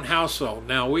his own household.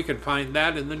 Now we can find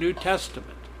that in the New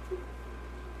Testament.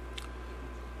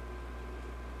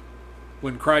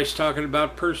 When Christ's talking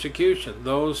about persecution,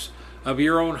 those of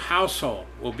your own household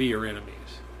will be your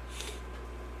enemies.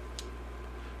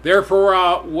 Therefore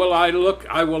I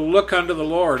will look unto the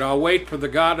Lord. I'll wait for the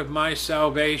God of my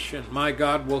salvation. My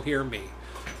God will hear me.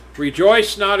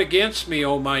 Rejoice not against me,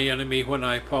 O my enemy, when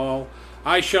I fall.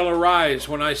 I shall arise.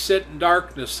 When I sit in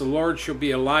darkness, the Lord shall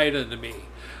be a light unto me.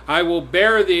 I will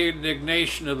bear the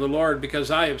indignation of the Lord,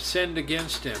 because I have sinned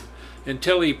against him,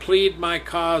 until he plead my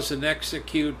cause and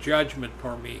execute judgment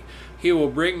for me. He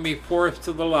will bring me forth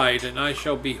to the light, and I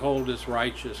shall behold his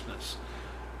righteousness.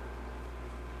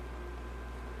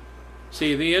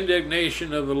 See, the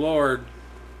indignation of the Lord,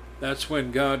 that's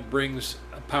when God brings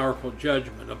a powerful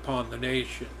judgment upon the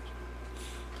nations.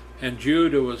 And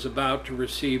Judah was about to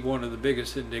receive one of the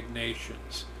biggest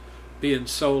indignations, being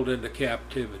sold into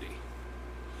captivity.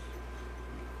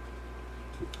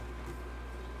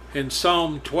 In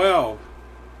Psalm 12,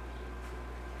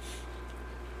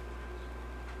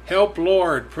 help,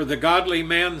 Lord, for the godly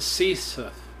man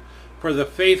ceaseth, for the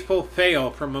faithful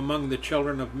fail from among the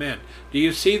children of men. Do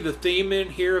you see the theme in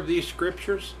here of these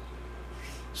scriptures?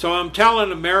 So I'm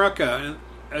telling America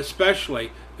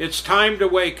especially, it's time to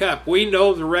wake up. We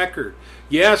know the record.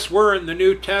 Yes, we're in the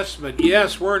New Testament.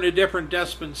 Yes, we're in a different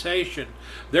dispensation.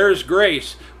 There's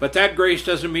grace, but that grace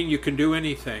doesn't mean you can do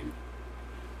anything.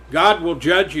 God will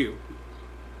judge you.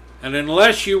 And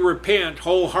unless you repent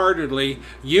wholeheartedly,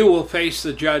 you will face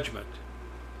the judgment.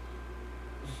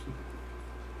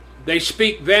 They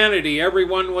speak vanity,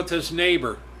 everyone with his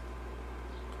neighbor.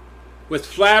 With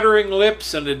flattering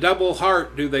lips and a double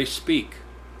heart do they speak.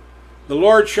 The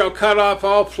Lord shall cut off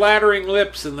all flattering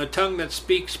lips and the tongue that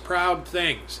speaks proud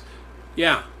things.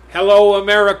 Yeah, hello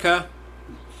America,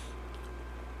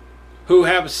 who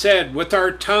have said, with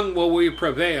our tongue will we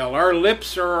prevail. Our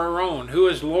lips are our own. Who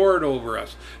is Lord over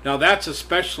us? Now that's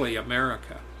especially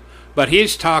America. But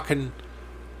he's talking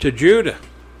to Judah.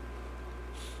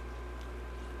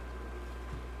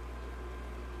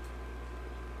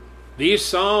 These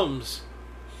Psalms,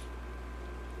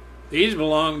 these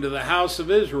belong to the house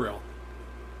of Israel.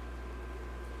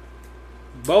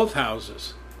 Both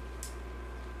houses.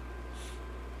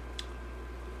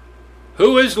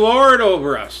 Who is Lord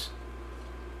over us?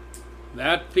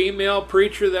 That female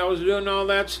preacher that was doing all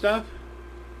that stuff?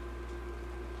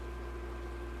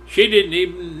 She didn't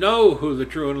even know who the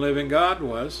true and living God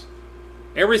was.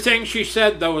 Everything she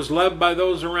said, though, was loved by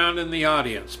those around in the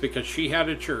audience because she had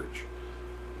a church.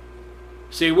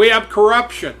 See, we have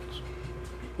corruption.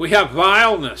 We have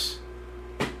vileness.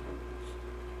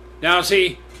 Now,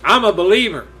 see, I'm a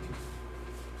believer.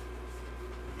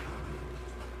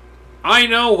 I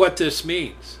know what this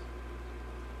means.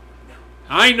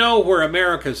 I know where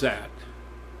America's at.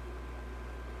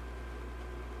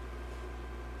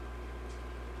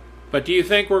 But do you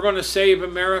think we're going to save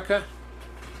America?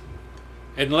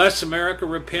 Unless America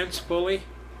repents fully,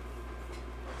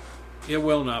 it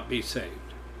will not be saved.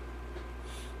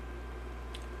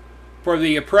 For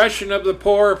the oppression of the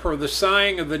poor, for the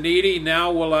sighing of the needy,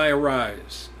 now will I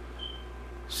arise,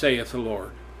 saith the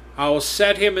Lord. I will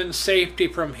set him in safety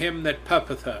from him that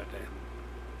puffeth at him.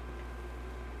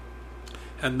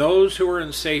 And those who are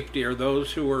in safety are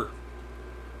those who are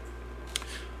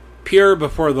pure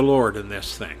before the Lord in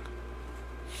this thing.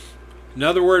 In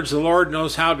other words, the Lord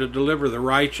knows how to deliver the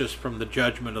righteous from the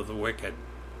judgment of the wicked.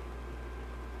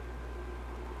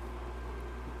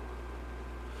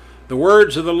 The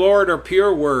words of the Lord are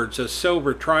pure words, as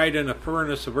silver tried in a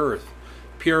furnace of earth,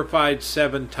 purified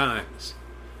 7 times.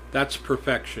 That's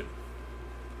perfection,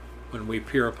 when we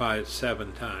purify it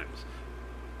 7 times.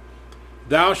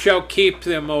 Thou shalt keep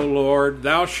them, O Lord.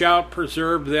 Thou shalt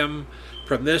preserve them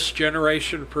from this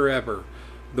generation forever.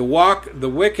 The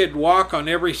wicked walk on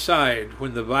every side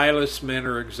when the vilest men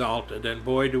are exalted. And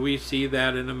boy, do we see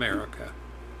that in America.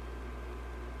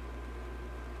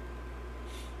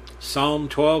 Psalm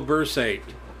 12, verse 8.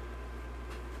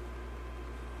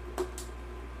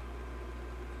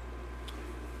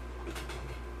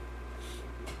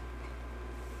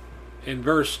 In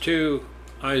verse 2,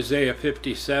 Isaiah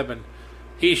 57,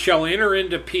 he shall enter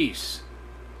into peace.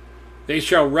 They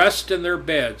shall rest in their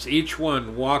beds, each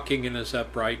one walking in his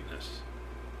uprightness.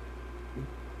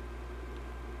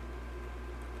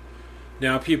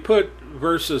 Now, if you put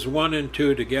verses 1 and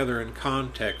 2 together in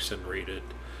context and read it,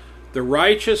 the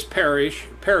righteous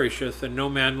perisheth, and no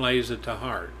man lays it to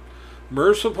heart.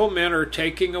 Merciful men are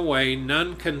taking away,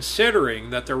 none considering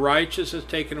that the righteous is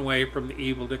taken away from the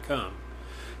evil to come.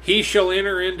 He shall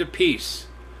enter into peace.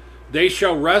 They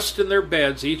shall rest in their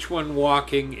beds, each one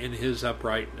walking in his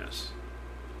uprightness.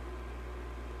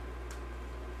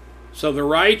 So the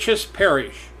righteous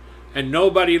perish, and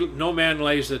no man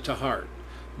lays it to heart.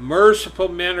 Merciful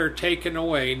men are taken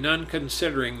away, none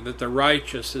considering that the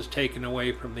righteous is taken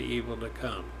away from the evil to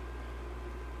come.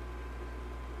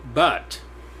 But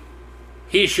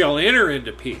he shall enter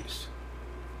into peace.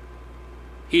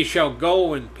 He shall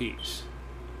go in peace.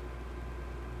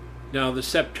 Now the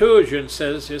Septuagint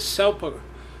says his sepulchre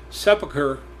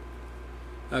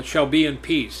shall be in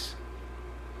peace.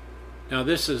 Now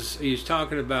he's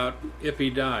talking about if he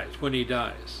dies, when he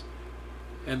dies.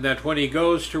 And that when he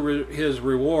goes to his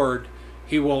reward,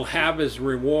 he will have his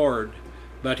reward,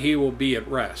 but he will be at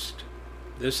rest.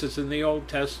 This is in the Old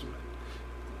Testament.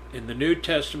 In the New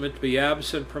Testament, to be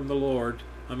absent from the Lord,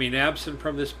 absent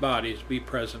from this body, is to be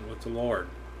present with the Lord.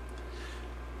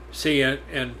 See,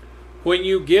 and when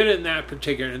you get in that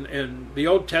particular, and the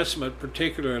Old Testament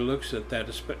particularly looks at that,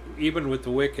 even with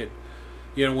the wicked,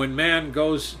 when man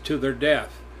goes to their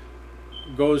death,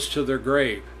 goes to their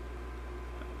grave,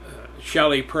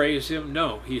 shall he praise him?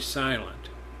 No, he's silent.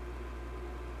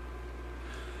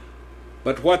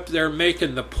 But what they're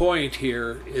making the point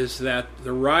here is that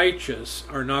the righteous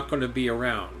are not going to be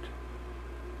around.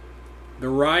 The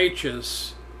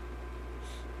righteous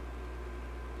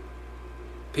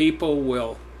people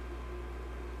will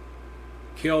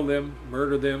kill them,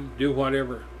 murder them, do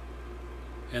whatever,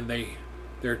 and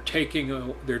they're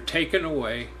taken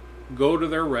away, go to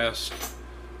their rest,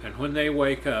 and when they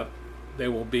wake up, they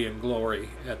will be in glory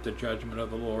at the judgment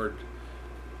of the Lord,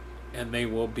 and they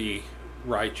will be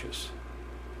righteous.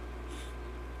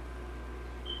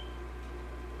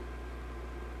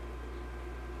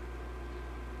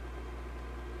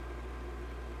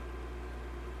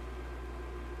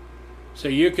 So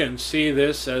you can see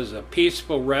this as a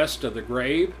peaceful rest of the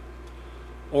grave,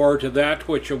 or to that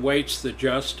which awaits the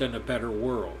just in a better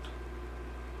world.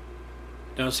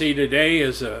 Now see, today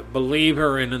as a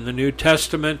believer and in the New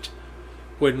Testament,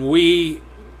 when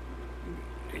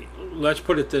let's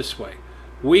put it this way,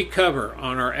 we cover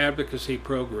on our advocacy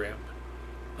program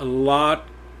a lot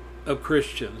of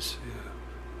Christians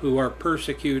who are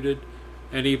persecuted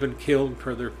and even killed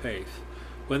for their faith.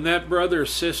 When that brother or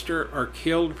sister are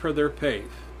killed for their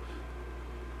faith,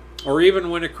 or even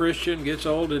when a Christian gets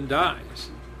old and dies,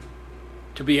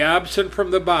 to be absent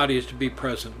from the body is to be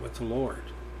present with the Lord.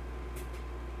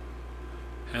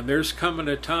 And there's coming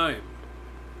a time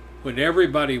when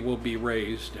everybody will be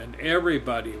raised and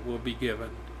everybody will be given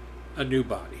a new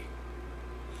body.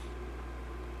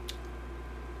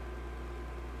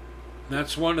 And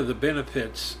that's one of the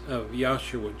benefits of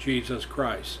Yeshua, Jesus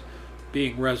Christ,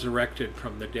 being resurrected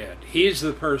from the dead. He's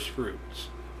the first fruits.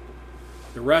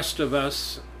 The rest of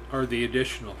us are the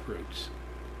additional fruits.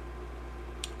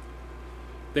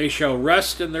 They shall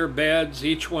rest in their beds,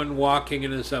 each one walking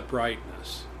in his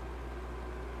uprightness.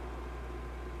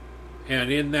 And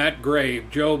in that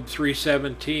grave, Job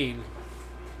 3:17,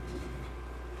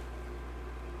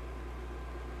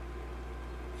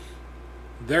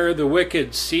 there the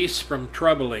wicked cease from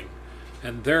troubling,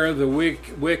 and there the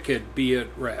wicked be at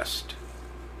rest.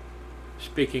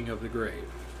 Speaking of the grave.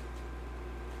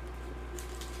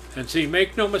 And see,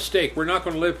 make no mistake, we're not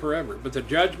going to live forever, but the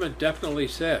judgment definitely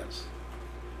says,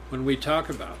 when we talk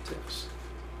about this,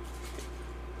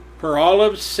 for all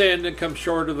have sinned and come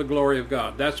short of the glory of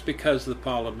God. That's because of the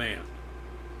fall of man.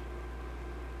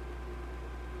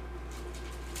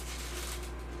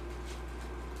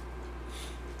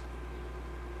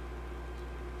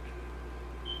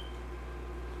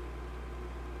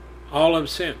 All have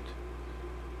sinned.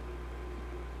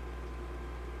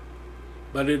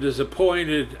 But it is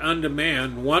appointed unto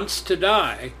man once to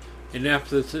die, and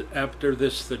after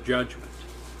this the judgment.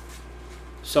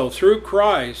 So through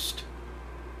Christ,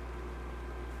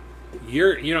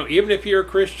 even if you're a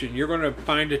Christian, you're going to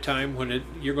find a time when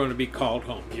you're going to be called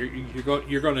home.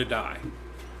 You're going to die,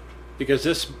 because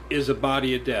this is a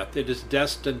body of death. It is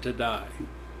destined to die.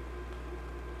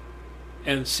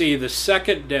 And see, the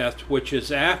second death, which is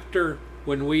after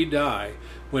when we die,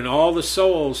 when all the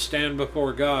souls stand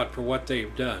before God for what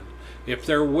they've done. If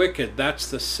they're wicked,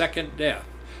 that's the second death.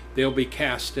 They'll be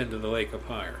cast into the lake of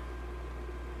fire.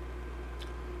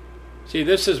 See,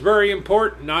 this is very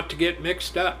important not to get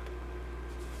mixed up.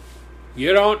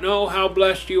 You don't know how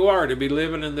blessed you are to be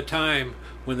living in the time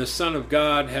when the Son of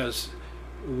God has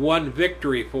won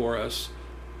victory for us,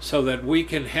 so that we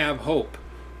can have hope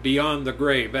beyond the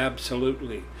grave,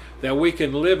 absolutely. That we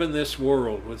can live in this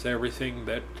world with everything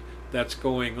that's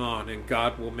going on, and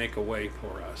God will make a way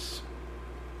for us.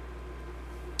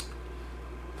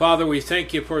 Father, we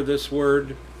thank you for this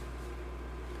word.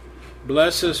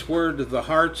 Bless this word to the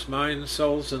hearts, minds,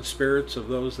 souls, and spirits of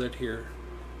those that hear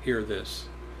this.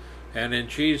 And in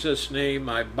Jesus' name,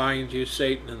 I bind you,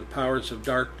 Satan, and the powers of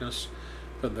darkness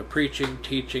from the preaching,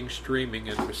 teaching, streaming,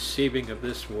 and receiving of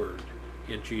this word.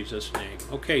 In Jesus' name.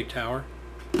 Okay, Tower.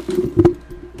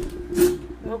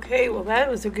 Okay, well, that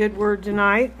was a good word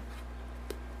tonight.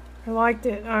 I liked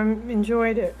it. I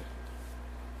enjoyed it.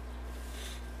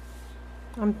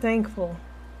 I'm thankful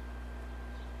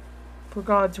for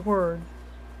God's word.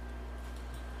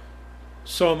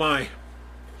 So am I.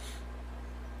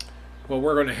 Well,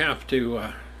 we're going to have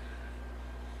to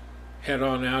head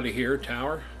on out of here,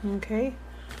 Tower. Okay.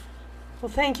 Well,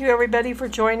 thank you, everybody, for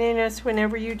joining us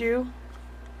whenever you do.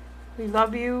 We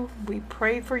love you. We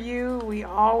pray for you. We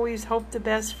always hope the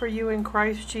best for you in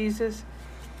Christ Jesus.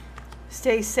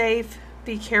 Stay safe,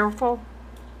 be careful,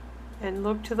 and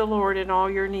look to the Lord in all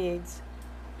your needs.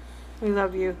 We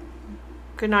love you.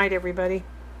 Good night, everybody.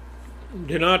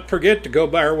 Do not forget to go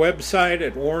by our website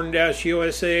at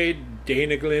Warren-USA,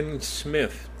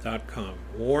 DanaGlynnSmith.com.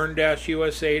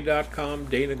 Warren-USA.com,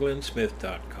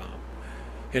 DanaGlynnSmith.com.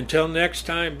 Until next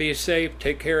time, be safe,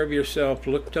 take care of yourself,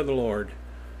 look to the Lord.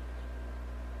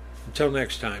 Until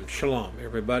next time, shalom,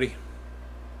 everybody.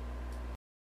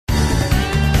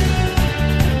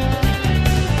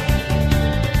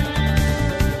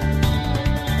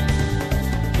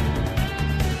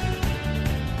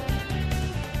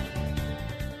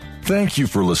 Thank you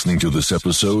for listening to this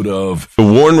episode of The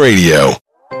Warn Radio.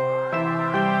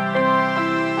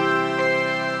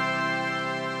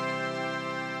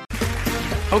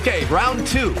 Okay, round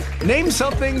two. Name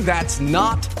something that's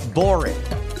not boring.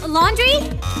 A laundry?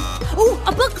 Ooh,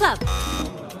 a book club.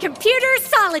 Computer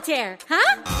solitaire,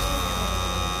 huh?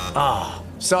 Ah,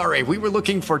 sorry, we were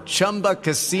looking for Chumba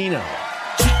Casino.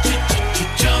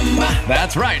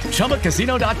 That's right,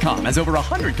 ChumbaCasino.com has over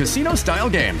 100 casino-style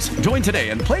games. Join today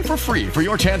and play for free for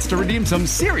your chance to redeem some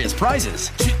serious prizes.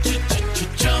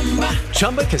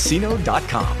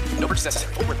 ChumbaCasino.com. No purchase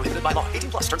necessary. Void where prohibited by law.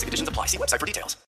 18+ terms and conditions apply. See website for details.